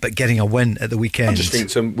criticism, but getting a win at the weekend? I just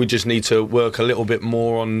think we just need to work a little bit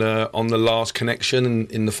more on the last connection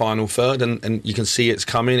in the final third, and you can see it's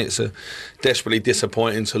coming. It's desperately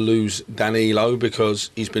disappointing to lose Danilo,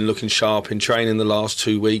 because he's been looking sharp in training the last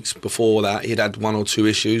 2 weeks. Before that, he'd had 1 or 2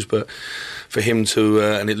 issues, but for him to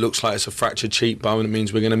and it looks like it's a fractured cheekbone, it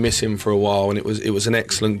means we're going to miss him for a while. And it was an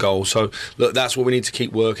excellent goal. So look, that's what we need to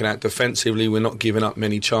keep working at. Defensively, we're not giving up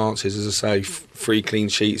many chances. As I say, 3 clean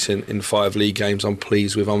sheets in 5 league games. I'm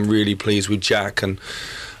really pleased with Jack, and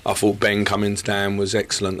I thought Ben coming down was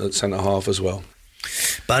excellent at centre half as well.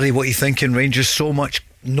 Barry, what are you thinking? Rangers, so much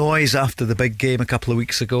noise after the big game a couple of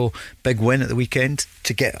weeks ago, big win at the weekend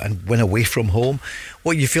to get a win away from home.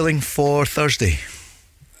 What are you feeling for Thursday?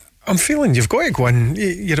 I'm feeling you've got to go in.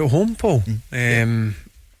 You're at home, Paul. And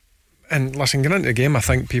listen, going into the game, I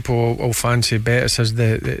think people will fancy Betis as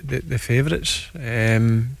the favourites.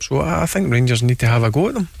 So I think Rangers need to have a go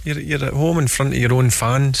at them. You're at home in front of your own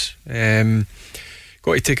fans.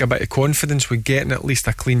 Got to take a bit of confidence with getting at least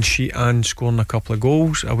a clean sheet and scoring a couple of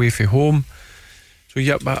goals away from home.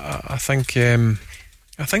 So but I think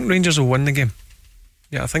Rangers will win the game.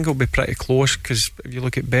 I think it'll be pretty close, because if you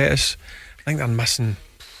look at Betis, I think they're missing,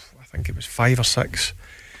 I think it was 5 or 6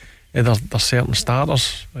 of their certain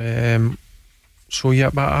starters. But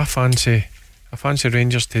I fancy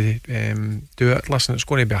Rangers to do it. Listen, it's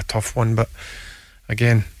going to be a tough one, but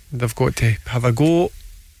again, they've got to have a go,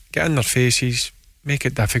 get in their faces, make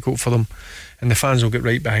it difficult for them, and the fans will get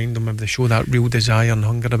right behind them if they show that real desire and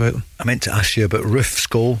hunger about them. I meant to ask you about Roof's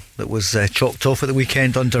goal that was chalked off at the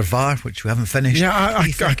weekend under VAR, which we haven't finished.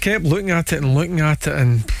 I kept looking at it,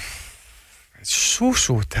 and it's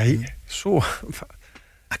so tight. So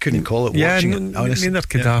I couldn't call it watching it, honestly. Neither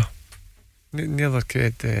could I. Neither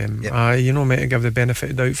could to give the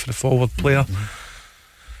benefit of the doubt for the forward player.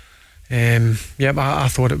 But I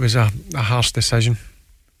thought it was a harsh decision.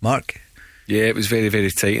 Mark? Yeah, it was very,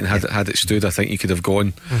 very tight, and had it stood, I think you could have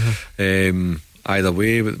gone either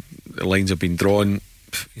way. The lines have been drawn.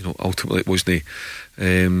 Ultimately it wasn't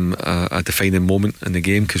a defining moment in the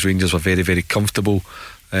game, because Rangers were very, very comfortable,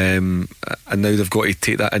 and now they've got to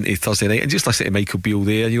take that into Thursday night. And just listen to Michael Beale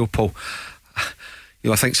there, Paul.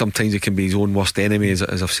 I think sometimes he can be his own worst enemy, as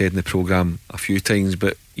I've said in the programme a few times,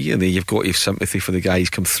 but you've got to have sympathy for the guy. He's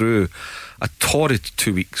come through a torrid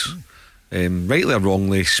 2 weeks. Rightly or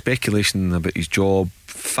wrongly, speculation about his job,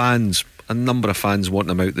 a number of fans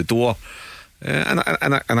wanting him out the door, and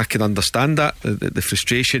I can understand that, the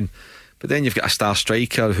frustration. But then you've got a star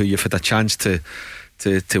striker who you've had a chance to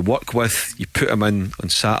work with. You put him in on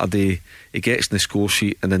Saturday, he gets in the score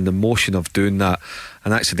sheet, and in the motion of doing that,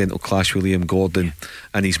 an accidental clash with Liam Gordon,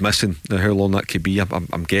 and he's missing. Now, how long that could be,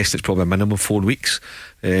 I'm guessing it's probably a minimum 4 weeks.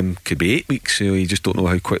 Could be 8 weeks. You just don't know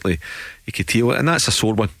how quickly he could heal it, and that's a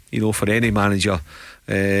sore one. For any manager,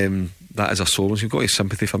 that is a sore one. So you've got to have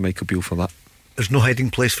sympathy for Michael Beale for that. There's no hiding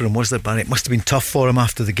place for him, was there, Barry? It must have been tough for him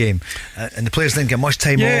after the game, and the players didn't get much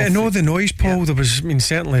time off. Yeah, and all the noise, Paul. There was,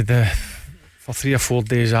 certainly for 3 or 4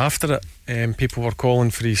 days after it, people were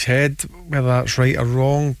calling for his head. Whether that's right or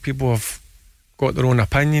wrong, people have got their own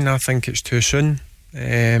opinion. I think it's too soon.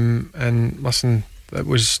 And listen, it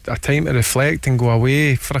was a time to reflect and go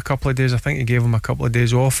away for a couple of days. I think he gave him a couple of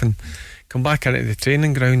days off and come back into the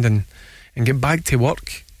training ground and get back to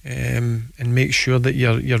work, and make sure that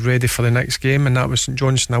you're ready for the next game. And that was St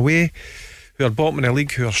Johnstone away, who are bottom of the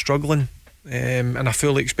league, who are struggling. And I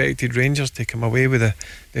fully expected Rangers to come away with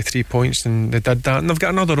the 3 points, and they did that. And they've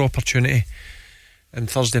got another opportunity on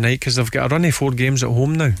Thursday night, because they've got a run of 4 games at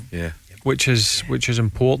home now, which is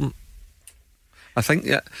important. I think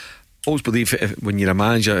I always believe when you're a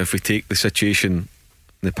manager, if we take the situation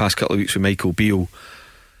in the past couple of weeks with Michael Beale,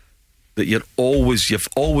 that you've always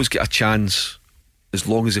got a chance as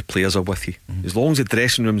long as the players are with you. As long as the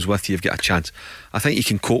dressing room's with you, you've got a chance. I think you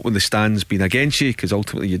can cope with the stands being against you, because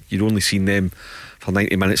ultimately you're only seeing them for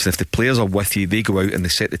 90 minutes, and if the players are with you, they go out and they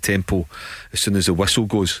set the tempo as soon as the whistle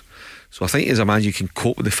goes. So I think as a manager you can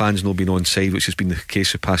cope with the fans not being on side, which has been the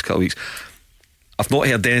case for the past couple of weeks. I've not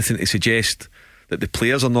heard anything to suggest that the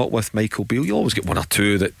players are not with Michael Beale. You always get one or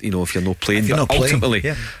two that, you know, if you're not playing, you're but not playing, ultimately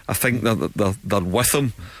yeah. I think they're with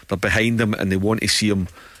him, they're behind him, and they want to see him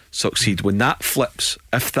succeed. When that flips,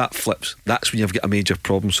 if that flips, that's when you've got a major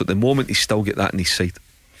problem. So at the moment he's still got that on his side.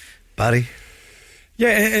 Barry?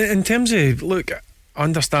 Yeah, in terms of, look, I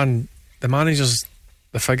understand the manager's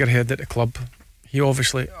the figurehead at the club. He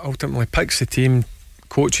obviously ultimately picks the team,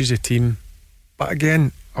 coaches the team, but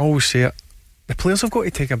again, I always say it, the players have got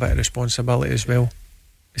to take a bit of responsibility as well.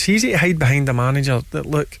 It's easy to hide behind the manager that,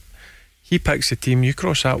 look, he picks the team, you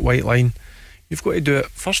cross that white line, you've got to do it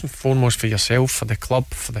first and foremost for yourself, for the club,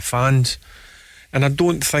 for the fans. And I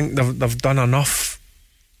don't think they've done enough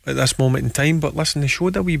at this moment in time. But listen, they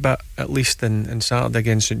showed a wee bit, at least in Saturday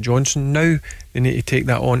against St Johnstone. Now they need to take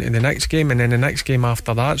that on to the next game, and then the next game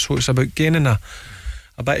after that. So it's about gaining a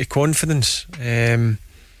bit of confidence.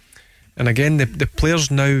 And again, the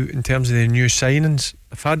players now, in terms of the new signings,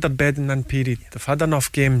 they've had their bedding in period, they've had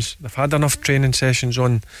enough games, they've had enough training sessions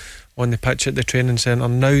on the pitch at the training centre.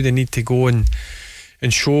 Now they need to go and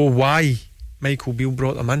show why Michael Beale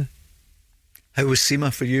brought them in. How was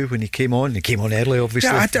Sima for you when he came on? He came on early, obviously.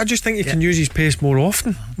 Yeah, I just think he can use his pace more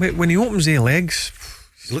often. When he opens the legs,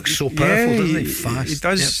 he looks so powerful, doesn't he? Fast. He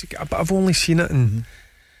does, but I've only seen it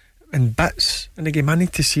in bits in the game. I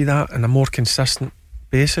need to see that on a more consistent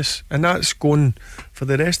basis, and that's going for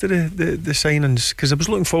the rest of the signings, because I was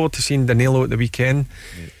looking forward to seeing Danilo at the weekend,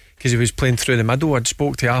 because he was playing through the middle. I'd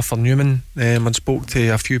spoke to Arthur Newman, I'd spoke to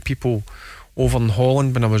a few people over in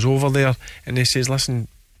Holland when I was over there, and they says, listen,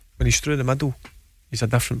 when he's through the middle, he's a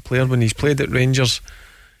different player. When he's played at Rangers,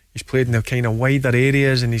 he's played in the kind of wider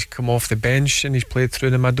areas, and he's come off the bench and he's played through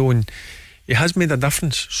the middle, and he has made a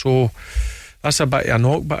difference. So that's a bit of a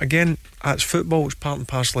knock, but again, that's football, it's part and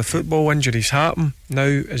parcel of football. Injuries happen. Now,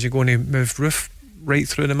 is he going to move Roof right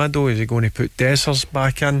through the middle? Is he going to put Dessers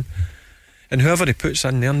back in? And whoever he puts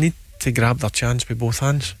in there need to grab their chance with both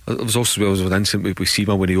hands. There was also an incident with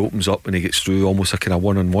Sima when he opens up and he gets through almost a kind of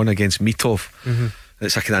one-on-one against Mitov.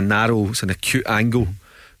 It's a kind of narrow, it's an acute angle.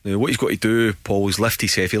 Now, what he's got to do, Paul, is lift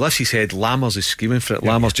his head. If he lifts his head, Lammers is screaming for it.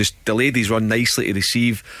 Lammers just delayed his run nicely to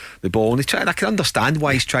receive the ball, and I can understand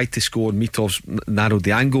why he's tried to score, and Mitov's narrowed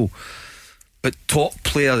the angle. But top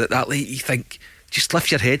player at that late, you think, just lift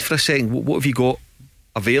your head for a second. What have you got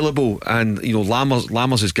available? And you know,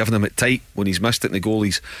 Lammers has given him it tight when he's missed it, and the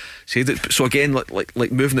goalie's said it. So again,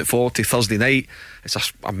 like moving it forward to Thursday night,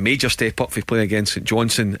 it's a major step up for playing against St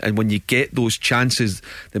Johnstone. And when you get those chances,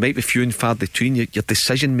 they might be few and far between. Your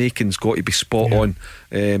decision making's got to be spot on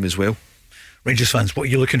as well. Rangers fans, what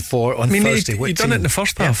are you looking for on Thursday? He done it in the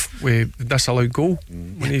first half with the disallowed goal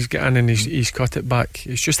when he's got in and he's cut it back.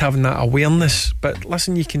 It's just having that awareness. But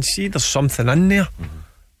listen, you can see there's something in there.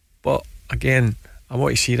 But again, I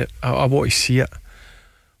want to see it. I want to see it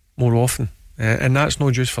more often, and that's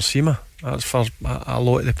not just for Sima. That's for a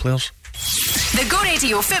lot of the players. The Go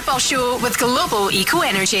Radio Football Show with Global Eco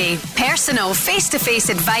Energy. Personal face-to-face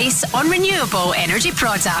advice on renewable energy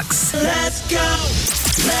products. Let's go.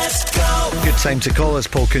 Let's go. Good time to call us.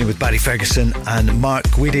 Paul Cooney with Barry Ferguson and Mark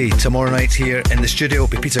Guidi. Tomorrow night here in the studio will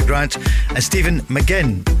be Peter Grant and Stephen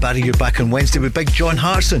McGinn. Barry, you're back on Wednesday with Big John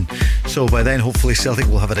Hartson. So by then, hopefully Celtic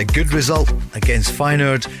will have had a good result against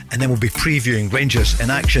Feyenoord, and then we'll be previewing Rangers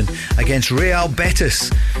in action against Real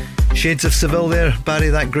Betis. Shades of Seville there, Barry,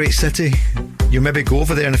 that great city. You maybe go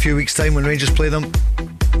over there in a few weeks' time when Rangers play them.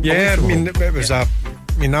 Yeah, I mean, it was that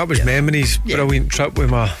was memories. Brilliant trip with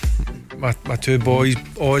my two boys,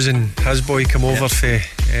 Oz and his boy, come over for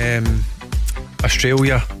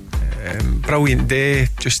Australia. Brilliant day.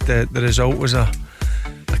 Just the result was a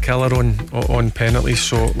killer on penalties.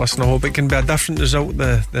 So listen, I hope it can be a different result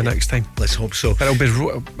the next time. Let's hope so. But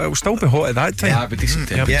it'll still be hot at that time. Yeah, it'd be decent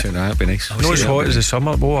temperature. That'd be nice. Not as hot as the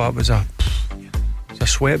summer. Oh, that was a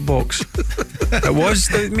sweat box. It was.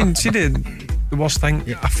 I mean, see the worst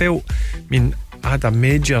thing. I felt. I mean, I had a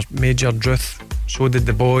major drought. So did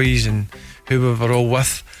the boys and who we were all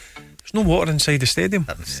with. There's no water inside the stadium.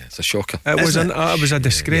 It's a shocker. It was a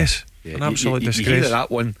disgrace. An absolute disgrace. You hear that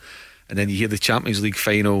one, and then you hear the Champions League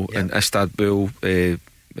final in Istanbul,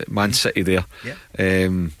 Man City there,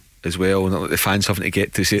 as well, and the fans having to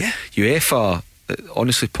get to say UEFA.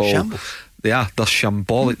 Honestly, Paul, they're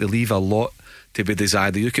shambolic. They leave a lot to be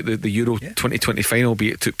desired. You look at the Euro 2020 final, be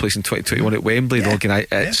it took place in 2021 at Wembley.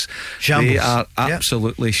 They are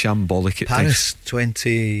absolutely shambolic at Paris times.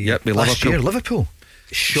 20 last year, Liverpool.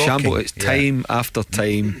 Shocking. It's time after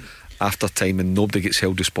time after time, and nobody gets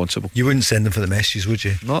held responsible. You wouldn't send them for the messages, would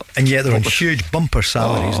you? Not. And yet they're on huge bumper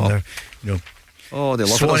salaries, and they're, you know, they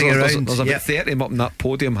love swanning it. around. There's about 30 up on that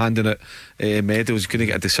podium handing out medals. Couldn't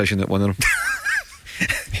get a decision at one of them.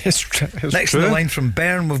 It's next true. in the line from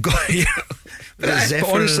Bern, we've got here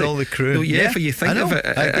Zephyr honestly, and all the crew. No, if you think of it,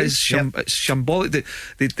 it's shambolic.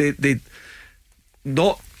 They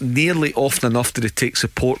not nearly often enough do they take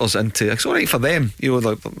supporters into. It's all right for them, they're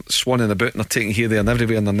swanning about and they're taking here, there and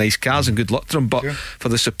everywhere in their nice cars, and good luck to them, but for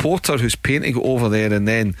the supporter who's paying to go over there and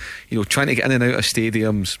then trying to get in and out of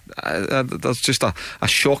stadiums, there's just a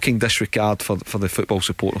shocking disregard for the football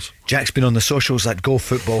supporters. Jack's been on the socials at Go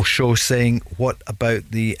Football Show saying, what about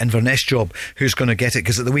the Inverness job? Who's going to get it?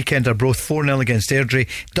 Because at the weekend Arbroath 4-0 against Airdrie,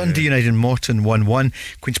 Dundee United and Morton 1-1,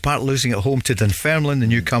 Queen's Park losing at home to Dunfermline, the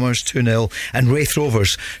newcomers 2-0, and Wraith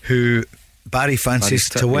Rovers, who Barry fancies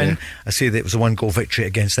to win. I say that it was a 1-goal victory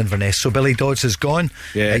against Inverness. So Billy Dodds is gone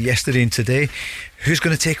yesterday and today. Who's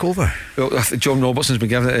going to take over? Well, I think John Robertson's been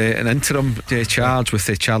given an interim charge with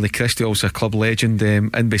Charlie Christie, also a club legend,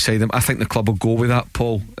 in beside him. I think the club will go with that,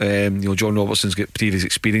 Paul. John Robertson's got previous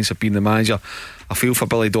experience of being the manager. I feel for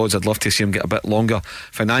Billy Dodds, I'd love to see him get a bit longer.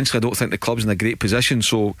 Financially, I don't think the club's in a great position,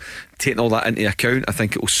 so taking all that into account, I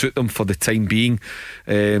think it will suit them for the time being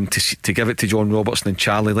to give it to John Robertson and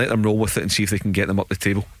Charlie, let them roll with it and see if they can get them up the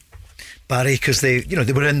table. Barry, because they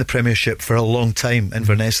were in the Premiership for a long time,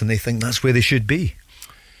 Inverness, and they think that's where they should be.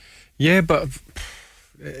 Yeah, but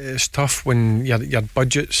it's tough when your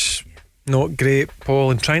budget's not great,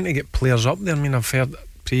 Paul, and trying to get players up there. I mean, I've heard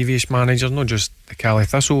previous managers, not just the Cali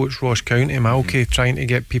Thistle, it's Ross County, Malky, trying to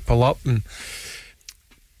get people up, and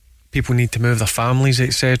people need to move their families,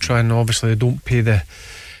 etc., and obviously they don't pay the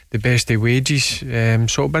best of wages. So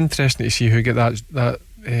it'll be interesting to see who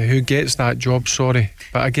gets that job.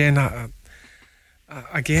 But again, I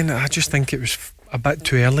just think it was a bit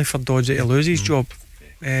too early for Dodgy to lose his job.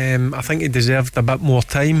 I think he deserved a bit more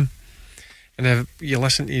time. And if you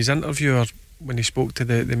listen to his interview when he spoke to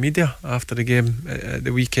the media after the game at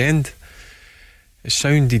the weekend, it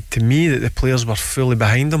sounded to me that the players were fully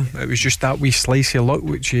behind him. It was just that wee slice of luck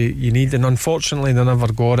which you need, and unfortunately they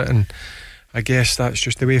never got it. And I guess that's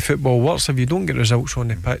just the way football works. If you don't get results on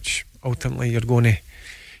the pitch, ultimately you're going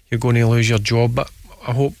to lose your job. But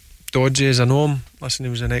I hope Dodgy, as I know him, listen,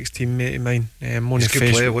 he was an ex-teammate of mine. He's a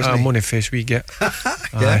good player, wasn't he? Money face we get.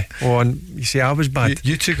 Yeah. Oh, and you see, I was bad.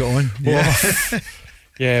 You took it on. Yeah.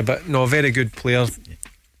 Yeah, but no, very good player,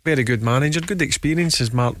 very good manager, good experience,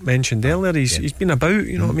 as Mark mentioned earlier. He's been about, what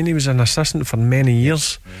I mean. He was an assistant for many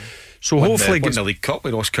years. So hopefully won the League Cup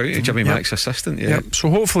with Ross County, Jimmy Mack's assistant. So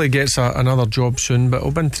hopefully he gets another job soon. But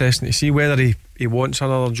it'll be interesting to see whether he wants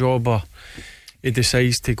another job or he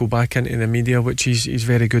decides to go back into the media, which he's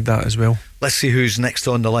very good at as well. Let's see who's next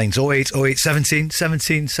on the lines. 08 08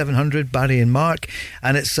 17 700, Barry and Mark.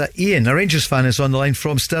 And it's Ian, a Rangers fan, is on the line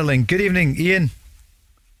from Stirling. Good evening, Ian.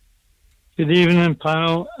 Good evening,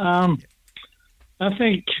 panel. I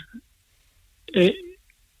think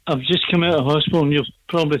I've just come out of hospital and you'll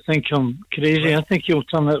probably think I'm crazy. I think he'll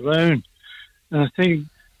turn it round. And I think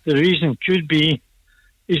the reason could be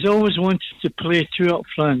he's always wanted to play two up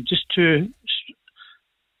front, just two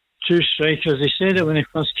strikers. He said it when he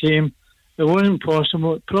first came. It wasn't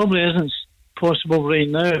possible. It probably isn't possible right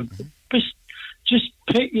now. But just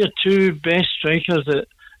pick your two best strikers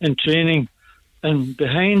in training, and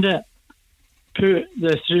behind it, put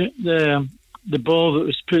the ball that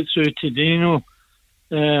was put through to Dino.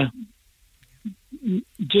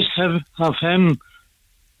 Just have him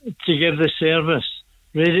to give the service,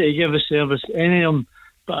 ready to give a service. Any of them,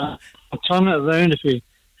 but I'll turn it around if he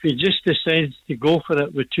just decides to go for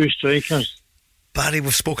it with two strikers. Barry,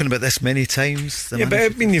 we've spoken about this many times. But I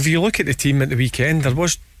mean, if you look at the team at the weekend, there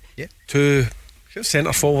was two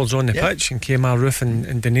centre forwards on the pitch, and Kemar Roof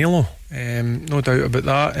and Danilo, no doubt about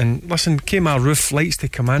that. And listen, Kemar Roof likes to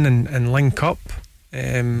come in and link up.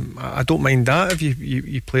 I don't mind that if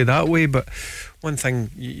you play that way, but one thing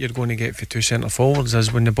you're going to get for two centre forwards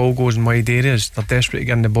is when the ball goes in wide areas, they're desperate to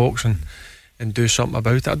get in the box and do something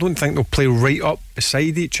about it. I don't think they'll play right up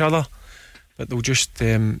beside each other, but they'll just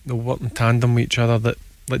they'll work in tandem with each other. That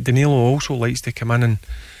like Danilo also likes to come in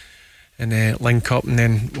and link up, and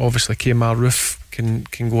then obviously Kemar Roof can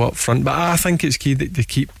go up front. But I think it's key that they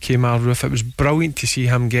keep Kemar Roof. It was brilliant to see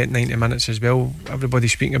him get 90 minutes as well.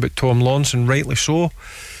 Everybody's speaking about Tom Lawrence, and rightly so,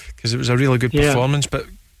 because it was a really good performance. But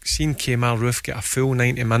seeing Kemar Roof get a full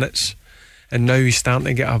 90 minutes, and now he's starting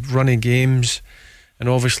to get a run of games, and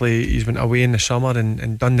obviously he's been away in the summer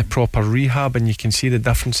and done the proper rehab, and you can see the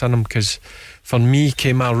difference in him. Because for me,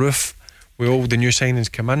 Kemar Roof, with all the new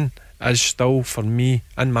signings come in, is still, for me,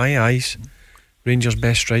 in my eyes, Rangers'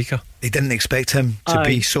 best striker. They didn't expect him to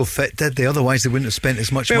be so fit, did they? Otherwise they wouldn't have spent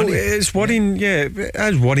as much money. It's worrying, it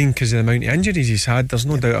is worrying because of the amount of injuries he's had, there's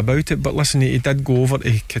no doubt about it. But listen, he did go over to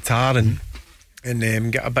Qatar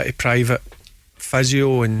and get a bit of private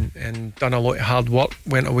physio and done a lot of hard work,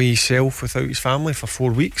 went away himself without his family for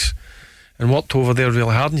 4 weeks and worked over there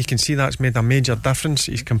really hard, and you can see that's made a major difference.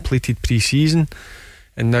 He's completed pre-season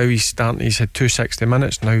and now he's had 2 60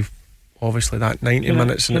 minutes now, obviously that 90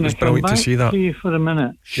 minutes, and it was brilliant to see that. Can I come back to you for a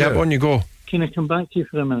minute? Sure. Yeah, on you go. Can I come back to you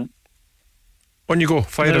for a minute? On you go,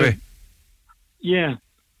 fire away. Yeah.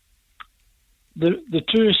 The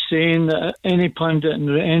truest saying that any pundit and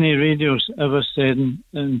any radio's ever said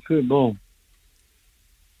in football,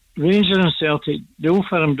 Rangers and Celtic, the old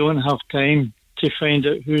firm don't have time to find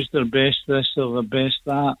out who's their best this or their best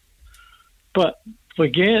that. But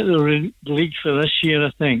forget the league for this year,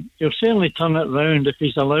 I think. He'll certainly turn it round if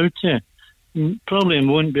he's allowed to. Probably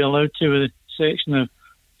won't be allowed to with a section of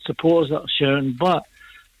supporters that are shouting, but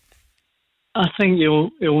I think he'll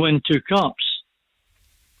win 2 cups.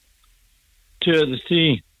 2 of the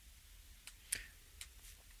 3.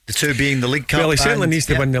 The 2 being the League Cup. Well, he certainly needs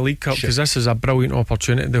to win the League Cup, because this is a brilliant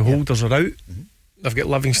opportunity. The holders are out. They've got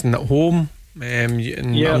Livingston at home, and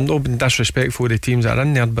I'm not being disrespectful to the teams that are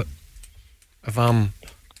in there, but if I'm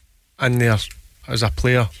in there as a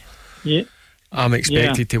player, I'm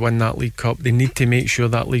expected to win that League Cup. They need to make sure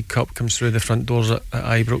that League Cup comes through the front doors at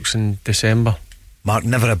Ibrox in December. Mark,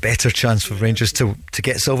 never a better chance for Rangers to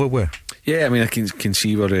get silverware. Yeah, I mean, I can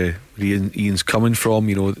see where Ian's coming from.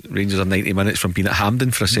 You know, Rangers are 90 minutes from being at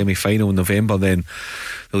Hampden for a semi-final in November, then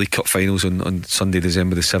the League Cup finals on Sunday,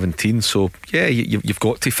 December the 17th. So yeah, you've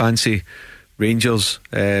got to fancy Rangers.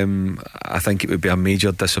 I think it would be a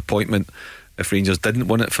major disappointment if Rangers didn't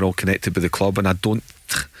win it, for all connected with the club, and I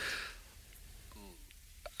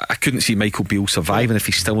couldn't see Michael Beale surviving if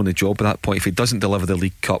he's still on the job at that point. If he doesn't deliver the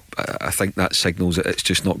League Cup, I think that signals that it's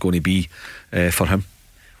just not going to be for him.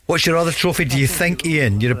 What's your other trophy, do you think,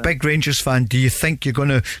 Ian? You're a big Rangers fan. Do you think you're going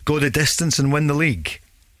to go the distance and win the league?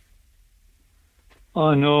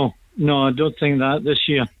 Oh, no, I don't think that this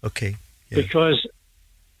year. Okay. Yeah. Because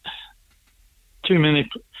too many,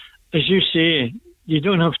 as you say, you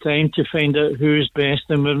don't have time to find out who's best,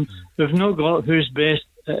 and we've not got who's best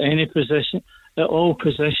at any position, at all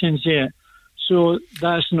positions yet. So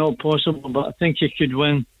that's not possible, but I think you could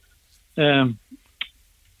win the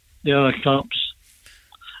other cups.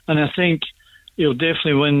 And I think he'll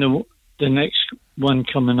definitely win the next one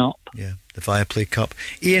coming up. Yeah, the Viaplay Cup.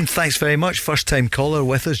 Ian, thanks very much. First time caller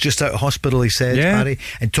with us, just out of hospital, he said, Barry,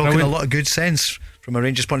 and talking a lot of good sense from a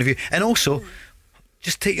Rangers point of view. And also,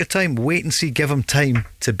 just take your time, wait and see, give him time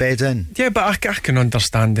to bed in. Yeah, but I can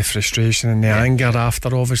understand the frustration and the anger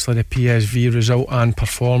after obviously the PSV result and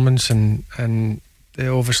performance, and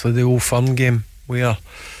obviously the Old Firm game, where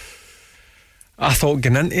I thought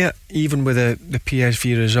going into it, even with the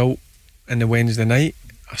PSV result in the Wednesday night,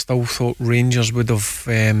 I still thought Rangers would have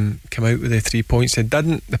come out with the 3 points. They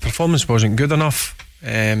didn't. The performance wasn't good enough.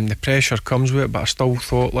 The pressure comes with it, but I still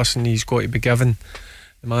thought, listen, he's got to be given,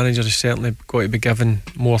 the manager has certainly got to be given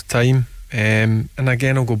more time. And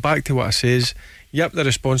again, I'll go back to what I says. Yep, the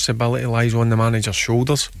responsibility lies on the manager's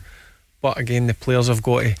shoulders, but again, the players have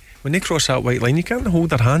got to, when they cross that white line, you can't hold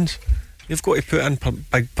their hands. They've got to put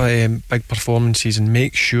in big performances and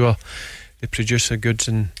make sure they produce the goods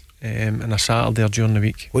in a Saturday or during the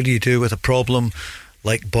week. What do you do with a problem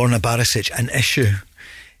like Borna Barisic, an issue?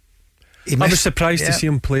 I was surprised to see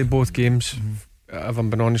him play both games, if I'm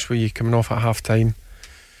being honest with you, coming off at half time.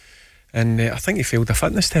 And I think he failed a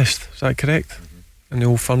fitness test, is that correct? In the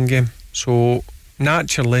Old Firm game. So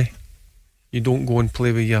naturally you don't go and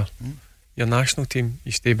play with your national team.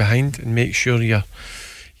 You stay behind and make sure you're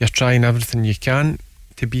trying everything you can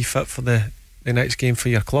to be fit for the next game for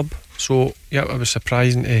your club. So yeah, it was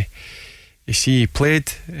surprising to see he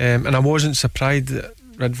played, and I wasn't surprised that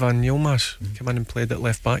Ridvan Yilmaz came in and played at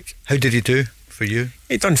left back. How did he do for you?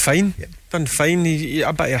 He done fine. Done fine. He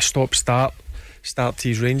a bit of a stop-start to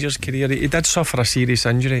his Rangers career. He did suffer a serious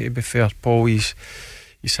injury, to be fair, Paul. His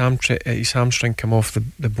hamstring came off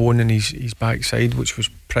the bone in his backside, which was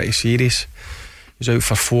pretty serious. He was out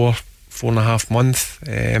for 4.5 months.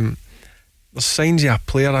 There's signs of a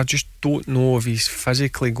player. I just don't know if he's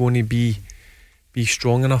physically going to be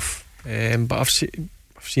strong enough. But I've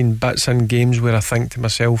seen bits in games where I think to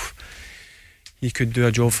myself, he could do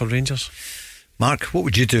a job for Rangers. Mark, what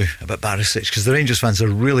would you do about Barisic? Because the Rangers fans are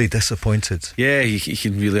really disappointed. Yeah, you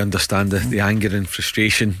can really understand the anger and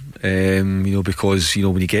frustration, because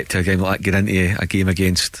when you get to a game like that, get into a game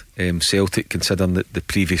against Celtic, considering the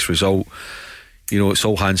previous result, it's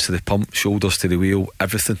all hands to the pump, shoulders to the wheel,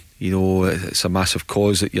 everything. It's a massive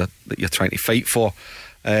cause that you're trying to fight for,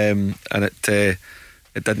 and it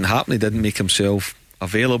didn't happen. He didn't make himself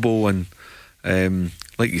available, and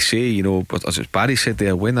like you say, but as Barry said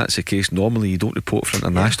there, when that's the case, normally you don't report for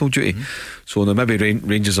international duty. So now maybe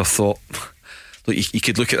Rangers have thought, look, you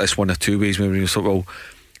could look at this one or two ways. Maybe you thought, well,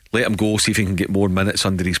 let him go, see if he can get more minutes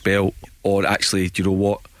under his belt, or actually, do you know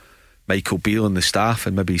what, Michael Beale and the staff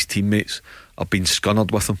and maybe his teammates have been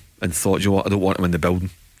scunnered with him and thought, do you know what, I don't want him in the building,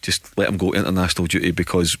 just let him go to international duty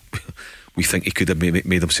because we think he could have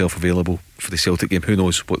made himself available for the Celtic game. Who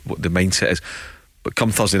knows what the mindset is. But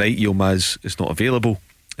come Thursday night, Yilmaz is not available.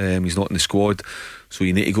 He's not in the squad, so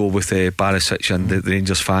you need to go with Barisic and the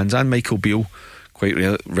Rangers fans, and Michael Beale quite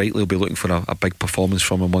rightly will be looking for a big performance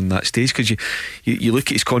from him on that stage, because you look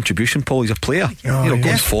at his contribution, Paul. He's a player,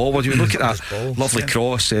 going forward. You look at that lovely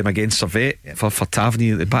cross against Servette for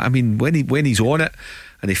Tavernier at the back. I mean, when he's on it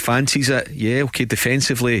and he fancies it, okay,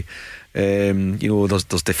 defensively, there's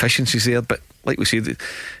deficiencies there, but like we said,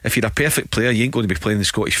 if you're a perfect player, you ain't going to be playing the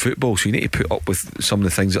Scottish football, so you need to put up with some of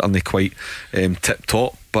the things that aren't quite tip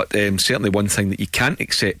top. But certainly one thing that you can't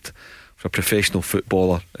accept for a professional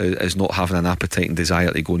footballer is not having an appetite and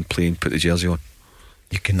desire to go and play and put the jersey on.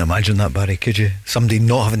 You can imagine that, Barry, could you? Somebody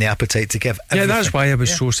not having the appetite to give everything. Yeah, that's why I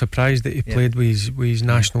was so surprised that he played with his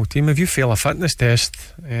national team. If you fail a fitness test,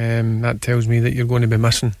 that tells me that you're going to be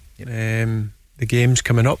missing the games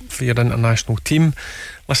coming up for your international team.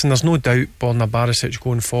 Listen, there's no doubt Borna Barisic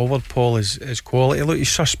going forward, Paul, is quality. Look,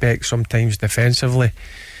 he's suspect sometimes defensively,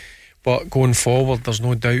 but going forward, there's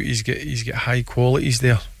no doubt he's got high qualities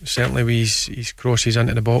there. Certainly with his crosses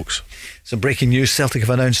into the box. Some breaking news: Celtic have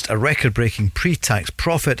announced a record-breaking pre-tax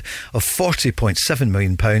profit of £40.7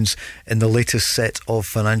 million in the latest set of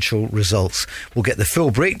financial results. We'll get the full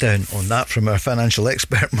breakdown on that from our financial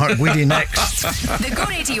expert Mark Guidi next. The Go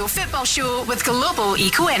Radio Football Show with Global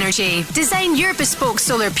Eco Energy. Design your bespoke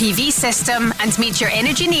solar PV system and meet your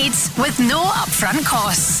energy needs with no upfront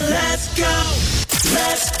costs. Let's go.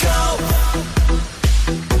 Let's go.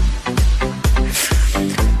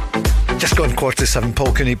 Just gone 6:45.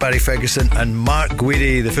 Paul Cooney, Barry Ferguson and Mark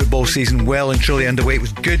Guidi. The football season well and truly underway. It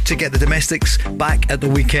was good to get the domestics back at the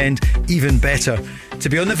weekend. Even better to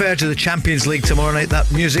be on the verge of the Champions League tomorrow night.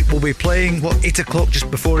 That music will be playing 8 o'clock,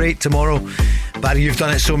 just before 8 tomorrow. Barry, you've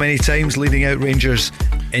done it so many times, leading out Rangers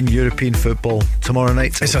in European football. Tomorrow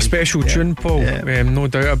night it's a special tune, Paul. No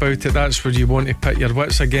doubt about it. That's where you want to pit your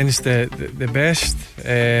wits against the best.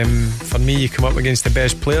 For me, you come up against the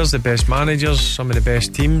best players, the best managers, some of the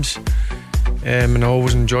best teams, and I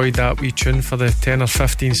always enjoyed that wee tune for the 10 or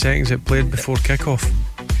 15 seconds it played before kick-off.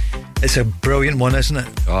 It's a brilliant one, isn't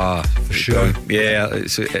it? For sure. Yeah,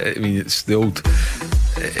 it's the old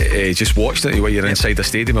just watching it while you're inside the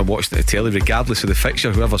stadium and watching it on the telly, regardless of the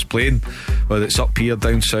fixture, whoever's playing, whether it's up here,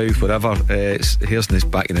 down south, wherever, it's hairs in his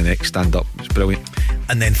back of the neck, stand up. It's brilliant.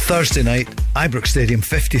 And then Thursday night, Ibrox Stadium,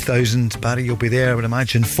 50,000. Barry, you'll be there, I would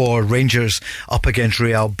imagine, for Rangers up against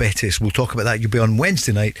Real Betis. We'll talk about that. You'll be on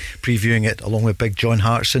Wednesday night previewing it along with Big John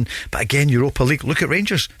Hartson. But again, Europa League, look at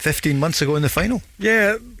Rangers 15 months ago in the final.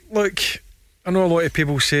 Yeah, look, I know a lot of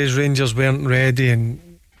people say Rangers weren't ready, and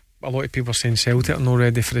a lot of people are saying Celtic are not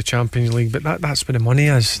ready for the Champions League, but that's where the money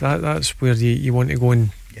is. That's where you want to go and,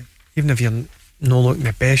 even if you're not looking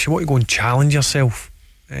the best, you want to go and challenge yourself.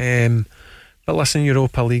 But listen,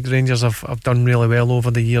 Europa League, Rangers have done really well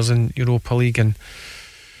over the years in Europa League, and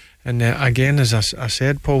again, as I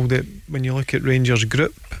said, Paul, that when you look at Rangers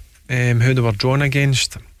group, who they were drawn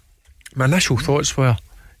against, my initial thoughts were,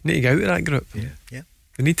 they need to get out of that group.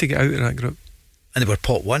 They need to get out of that group. And they were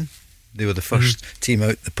pot one. They were the first team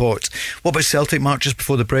out the pot. What about Celtic, Mark? Just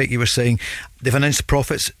before the break, you were saying they've announced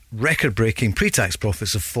profits, record-breaking pre-tax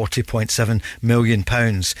profits of £40.7 million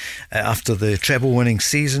after the treble-winning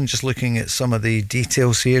season. Just looking at some of the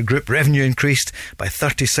details here, group revenue increased by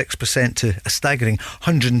 36% to a staggering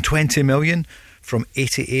 £120 million from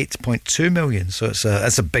 88.2 million. So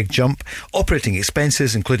that's a big jump. Operating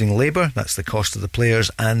expenses, including labour, that's the cost of the players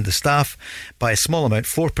and the staff, by a small amount,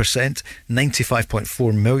 4%,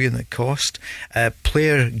 95.4 million it cost.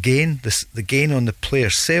 Player gain, the gain on the player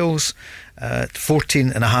sales,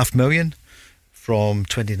 14.5 million from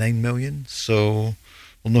 29 million. So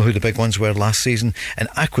we'll know who the big ones were last season. An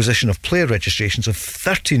acquisition of player registrations of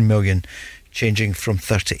 13 million, changing from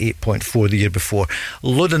 38.4 the year before.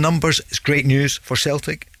 Load of numbers. It's great news for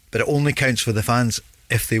Celtic, but it only counts for the fans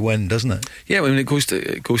if they win, doesn't it? Yeah, I mean, it goes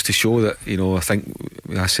to show that, I think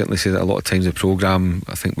I certainly say that a lot of times in the programme,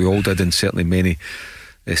 I think we all did, and certainly many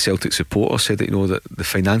Celtic supporters said that, that the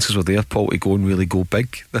finances were there, Paul, to go and really go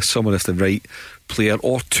big this summer if the right player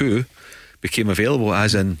or two became available,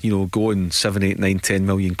 as in, going 7, 8, 9, 10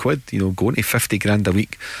 million quid, going to 50 grand a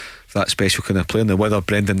week that special kind of player. Now, whether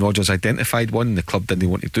Brendan Rodgers identified one, the club didn't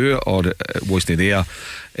want to do it, or it wasn't there,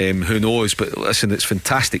 who knows? But listen, it's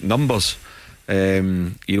fantastic numbers.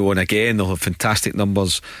 And again, they'll have fantastic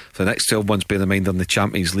numbers for the next 12 months, bear in mind in the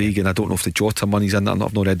Champions League. And I don't know if the Jota money's in that.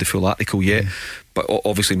 I've not read the full article yet, but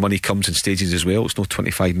obviously money comes in stages as well. It's not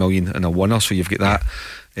 25 million in a winner, so you've got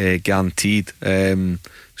that guaranteed.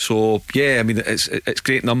 So yeah, I mean, it's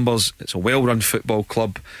great numbers. It's a well-run football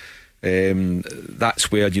club.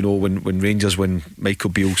 That's where, when Rangers, when Michael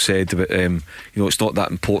Beale said about it's not that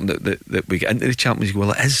important that we get into the Champions League.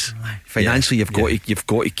 Well, it is financially. You've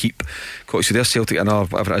got to keep. So there's Celtic in our,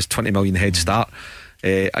 whatever it is, 20 million head start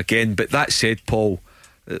again. But that said, Paul,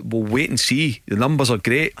 we'll wait and see. The numbers are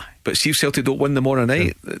great, but see if Celtic don't win tomorrow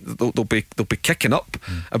night, they'll be kicking up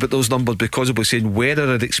about those numbers, because we're saying, where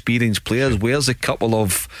are the experienced players? Where's a couple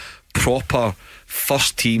of proper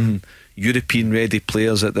first team European ready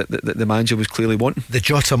players that the manager was clearly wanting? The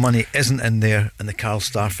Jota money isn't in there, and the Carl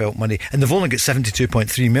Starfelt money, and they've only got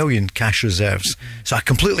 72.3 million cash reserves. So I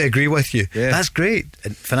completely agree with you. That's great,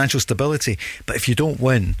 and financial stability. But if you don't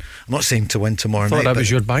win, I'm not saying to win tomorrow night. That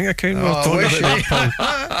was your bank account.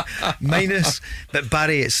 Minus, but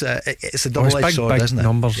Barry, it's a double-edged sword, big isn't it?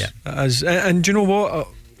 Numbers. And do you know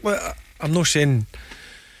what? I'm not saying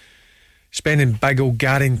spending big old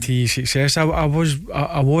guarantee success. I was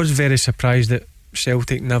very surprised that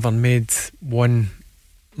Celtic never made one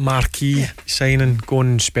marquee signing, going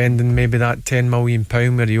and spending maybe that £10 million,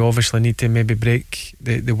 where you obviously need to maybe break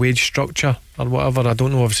the wage structure or whatever. I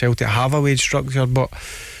don't know if Celtic have a wage structure, but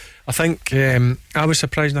I think I was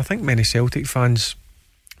surprised, and I think many Celtic fans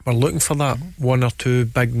were looking for that one or two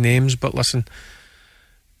big names. But listen,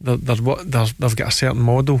 they've got a certain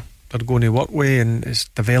model they're going to work with, and it's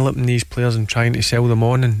developing these players and trying to sell them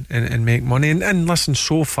on and make money. And listen,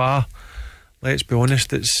 so far, let's be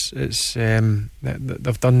honest, it's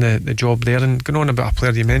they've done the job there. And going on about a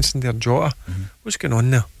player you mentioned there, Jota, what's going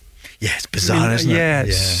on there? Yeah, it's bizarre, isn't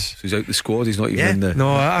it? So he's out the squad. He's not even in the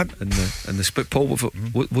in the split. Paul,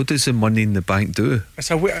 what does the money in the bank do?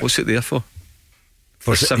 What's it there for?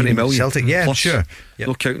 For 70 million Celtic, plus, sure.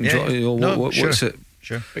 No counting Jota. What's it?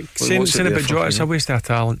 Sure. Saying about Jota, it's a waste of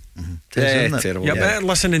talent. Terrible. But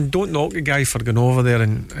listen, and don't knock the guy for going over there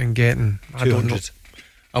and getting, I don't know,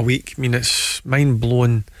 a week. I mean, it's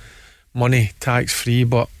mind-blowing money, tax-free,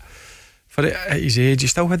 but for it, at his age, he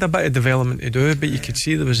still had a bit of development to do. But you could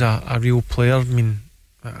see there was a real player. I mean,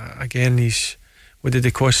 again, what did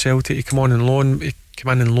it cost Celtic? He came in on loan,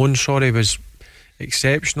 was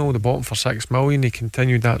exceptional. They bought him for $6 million. He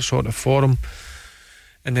continued that sort of for him.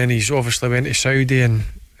 And then he's obviously went to Saudi and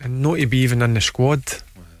not to be even in the squad.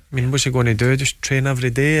 I mean, what's he going to do? Just train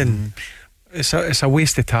every day? And it's a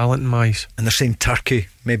waste of talent in my eyes. And they're saying Turkey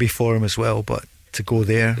maybe for him as well, but to go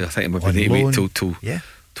there, I think maybe need to wait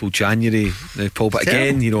till January now, Paul. But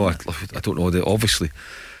again, I don't know, obviously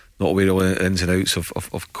not aware of the ins and outs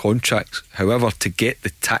of contracts. However, to get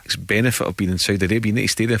the tax benefit of being in Saudi Arabia, you need to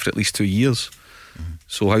stay there for at least 2 years.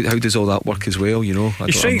 So how does all that work as well? He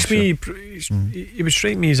strikes me. He would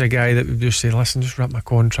strike me as a guy that would just say, "Listen, just wrap my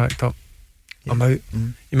contract up. I'm out."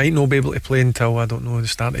 He might not be able to play until, I don't know, the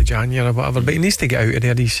start of January or whatever. But he needs to get out of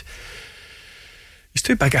there. He's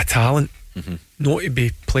too big a talent not to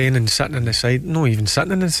be playing and sitting on the side. Not even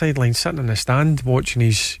sitting on the sideline, sitting in the stand watching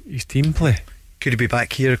his team play. Could he be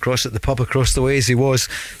back here across at the pub across the way as he was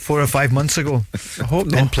 4 or 5 months ago? I hope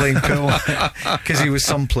not. And playing pool, because he was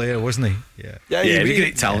some player, wasn't he? Yeah, he's a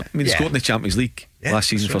great talent. I mean, he scored in the Champions League last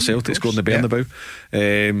season for Celtic, scored in the Bernabeu.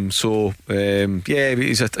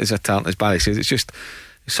 He's a talent, as Barry says. It's just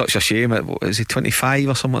such a shame. Is he 25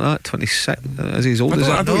 or something like that? 26? Is he as old as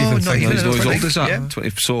that? I don't even think he's as old as that. Yeah. 20,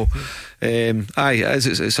 so,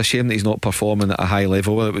 it's a shame that he's not performing at a high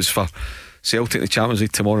level. Whether it was for Celtic in the Champions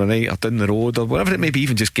League tomorrow night or down the road or whatever it may be,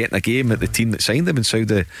 even just getting a game at the team that signed him in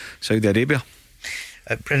Saudi Arabia.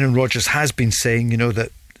 Brendan Rodgers has been saying, that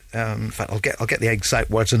in fact, I'll get the exact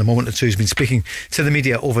words in a moment or two. He's been speaking to the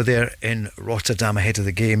media over there in Rotterdam ahead of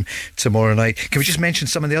the game tomorrow night. Can we just mention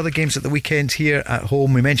some of the other games at the weekend here at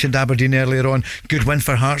home? We mentioned Aberdeen earlier on. Good win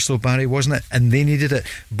for Hearts though, Barry, wasn't it? And they needed it.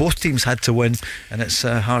 Both teams had to win, and it's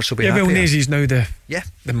Hearts will be happy. Well, Nazy's now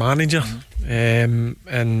the manager. And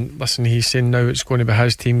listen, he's saying now it's going to be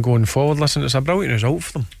his team going forward. Listen, it's a brilliant result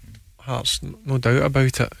for them, Hearts, no doubt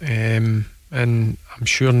about it. And I'm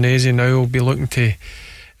sure Nazy now will be looking to,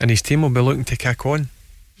 and his team will be looking to kick on.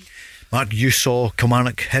 Mark, you saw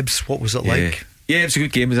Kilmarnock Hibs. What was it like? Yeah, it was a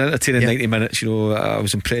good game. It was entertaining. 90 minutes. I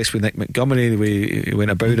was impressed with Nick Montgomery, the way he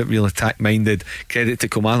went about it, real attack minded. Credit to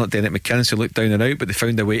Kilmarnock, Derek McInnes, who looked down and out, but they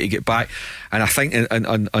found a way to get back. And I think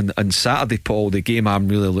on Saturday, Paul, the game I'm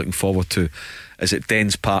really looking forward to is at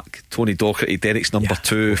Dens Park. Tony Docherty, Derek's number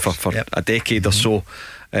 2 for a decade or so,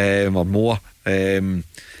 or more,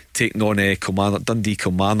 taking on Dundee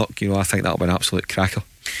Kilmarnock. I think that'll be an absolute cracker.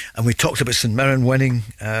 And we talked about St Mirren winning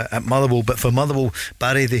at Motherwell, but for Motherwell,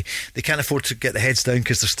 Barry, they can't afford to get the heads down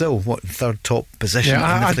because they're still third top position.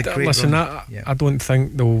 I don't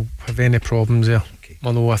think they'll have any problems there.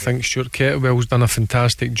 Although I think Stuart Kettlewell's done a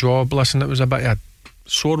fantastic job. Listen, it was a bit of a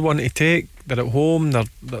sore one to take. They're at home. Their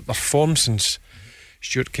form since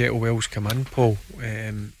Stuart Kettlewell's come in, Paul,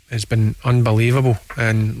 has been unbelievable.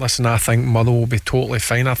 And listen, I think Motherwell will be totally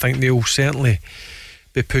fine. I think they'll certainly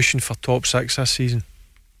be pushing for top 6 this season.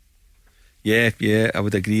 Yeah, I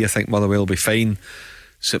would agree. I think Motherwell will be fine.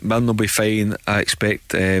 St Mirren will be fine. I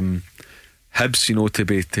expect Hibs,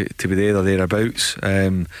 to be there or thereabouts.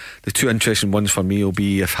 The two interesting ones for me will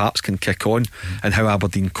be if Hearts can kick on and how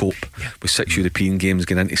Aberdeen cope with 6 European games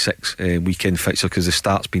going into 6 weekend fixture, because the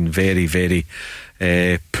start's been very, very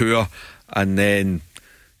poor. And then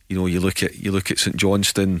you look at St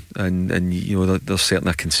Johnstone and there's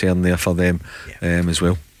certainly a concern there for them as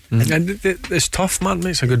well. And it's tough. Mark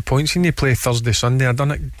makes a good point. Seeing you play Thursday, Sunday, I've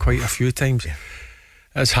done it quite a few times.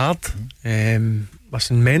 It's hard. Listen,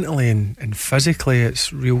 mentally and physically,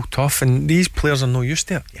 it's real tough, and these players are not used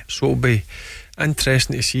to it. So it'll be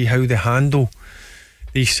interesting to see how they handle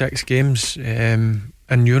these 6 games in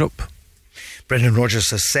Europe. Brendan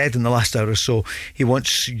Rodgers has said in the last hour or so he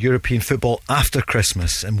wants European football after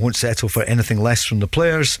Christmas and won't settle for anything less from the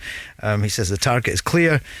players. He says the target is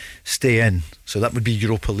clear: stay in. So that would be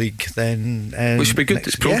Europa League then. Which would be good.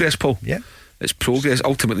 It's progress, Paul. Yeah. It's progress.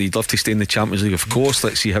 Ultimately, you'd love to stay in the Champions League, of course.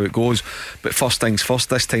 Let's see how it goes. But first things first,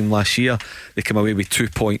 this time last year they came away with 2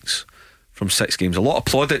 points from 6 games. A lot of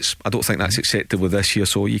plaudits. I don't think that's acceptable this year,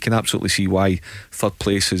 so you can absolutely see why third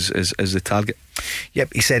place is the target.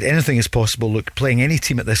 Yep, he said anything is possible. Look, playing any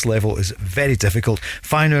team at this level is very difficult.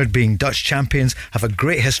 Feyenoord, being Dutch champions, have a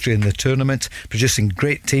great history in the tournament, producing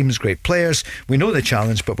great teams, great players. We know the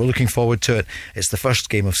challenge, but we're looking forward to it. It's the first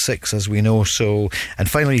game of 6, as we know. So, and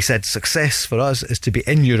finally he said success for us is to be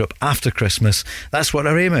in Europe after Christmas. That's what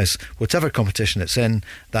our aim is. Whatever competition it's in,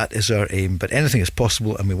 that is our aim. But anything is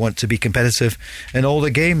possible, and we want to be competitive in all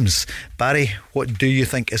the games. Barry, what do you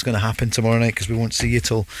think is going to happen tomorrow night? Because we won't see you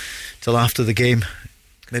till after the game.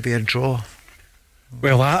 Maybe a draw.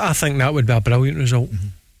 Well, I think that would be a brilliant result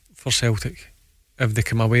for Celtic if they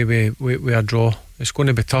come away with a draw. It's going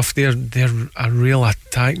to be tough. They're a real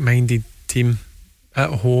attack minded team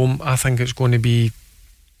at home. I think it's going to be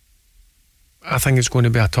a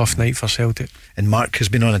tough night for Celtic. And Mark has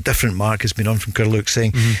been on has been on from Curluke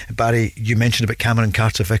saying, Barry, you mentioned about Cameron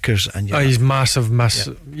Carter-Vickers, and he's massive.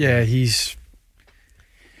 Yeah, he's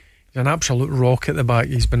an absolute rock at the back.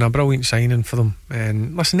 He's been a brilliant signing for them.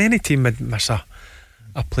 And listen, any team would miss a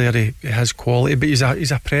player who has quality, but he's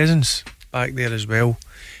a presence back there as well.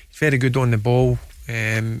 He's very good on the ball.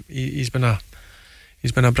 He's been a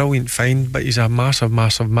brilliant find, but he's a massive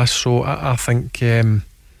miss. So I think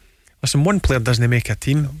listen, one player doesn't make a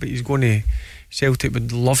team, but Celtic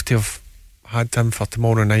would love to have had him for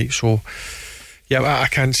tomorrow night. So yeah, I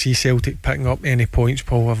can't see Celtic picking up any points,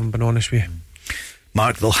 Paul, if I'm being honest with you.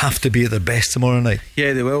 Mark, they'll have to be at their best tomorrow night.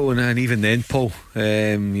 Yeah, they will, and even then, Paul,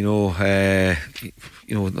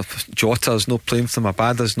 Jota's not playing for them,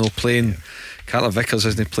 Abada's not playing, Carter-Vickers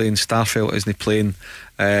isn't playing, Starfelt isn't playing,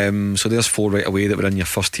 so there's 4 right away that were in your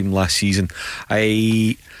first team last season.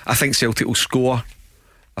 I think Celtic will score.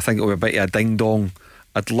 I think it'll be a bit of a ding dong.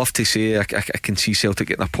 I'd love to say I can see Celtic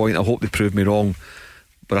getting a point. I hope they prove me wrong,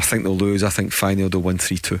 but I think they'll lose. I think finally they'll win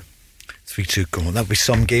 3-2. 3-2 goal. That would be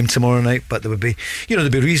some game tomorrow night, but there'd be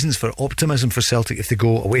reasons for optimism for Celtic if they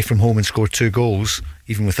go away from home and score 2 goals,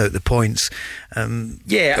 even without the points.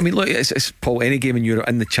 Yeah, I mean, look, it's Paul, any game in Europe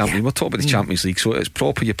in the Champions. We're talking about the Champions League, so it's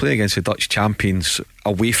proper. You're playing against the Dutch champions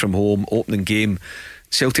away from home, opening game.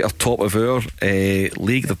 Celtic are top of our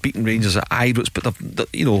league. They've beaten Rangers at Ibrox, but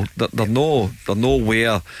they're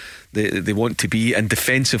nowhere they want to be. And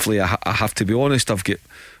defensively, I have to be honest, I've got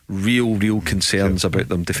real concerns about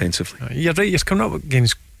them defensively. You're right, you're coming up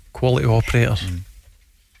against quality operators.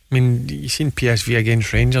 I mean, you've seen PSV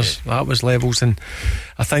against Rangers, that was levels, and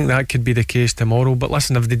I think that could be the case tomorrow. But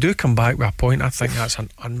listen, if they do come back with a point, I think that's an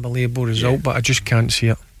unbelievable result, but I just can't see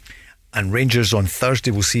it. And Rangers on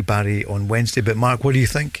Thursday, we'll see Barry on Wednesday. But Mark, what do you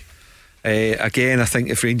think? Again, I think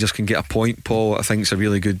if Rangers can get a point, Paul, I think it's a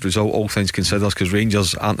really good result, all things considered, because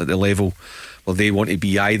Rangers aren't at the level where they want to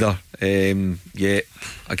be either. Again,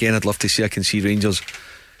 I'd love to see, I can see Rangers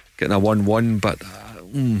getting a 1-1, but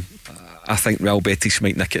I think Real Betis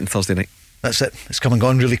might nick it on Thursday night. That's it. It's come and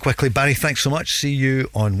gone really quickly. Barry, thanks so much. See you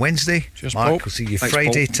on Wednesday. Cheers, Mark, Paul. we'll see you Thanks,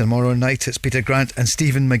 Friday. Paul. Tomorrow night it's Peter Grant and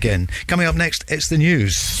Stephen McGinn. Coming up next, it's the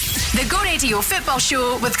news. The Go Radio Football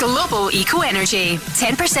Show with Global Eco Energy.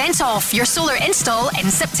 10% off your solar install in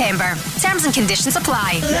September. Terms and conditions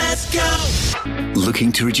apply. Let's go.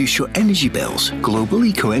 Looking to reduce your energy bills? Global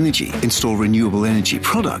Eco Energy install renewable energy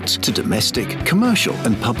products to domestic, commercial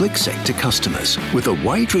and public sector customers. With a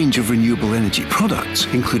wide range of renewable energy products,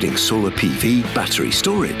 including solar PV, battery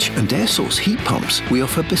storage and air source heat pumps, we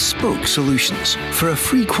offer bespoke solutions. For a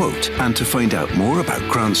free quote and to find out more about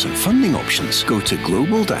grants and funding options, go to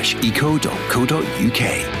global-eco.co.uk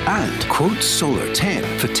and quote Solar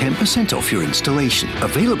 10 for 10% off your installation.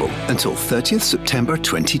 Available until 30th September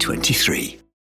 2023.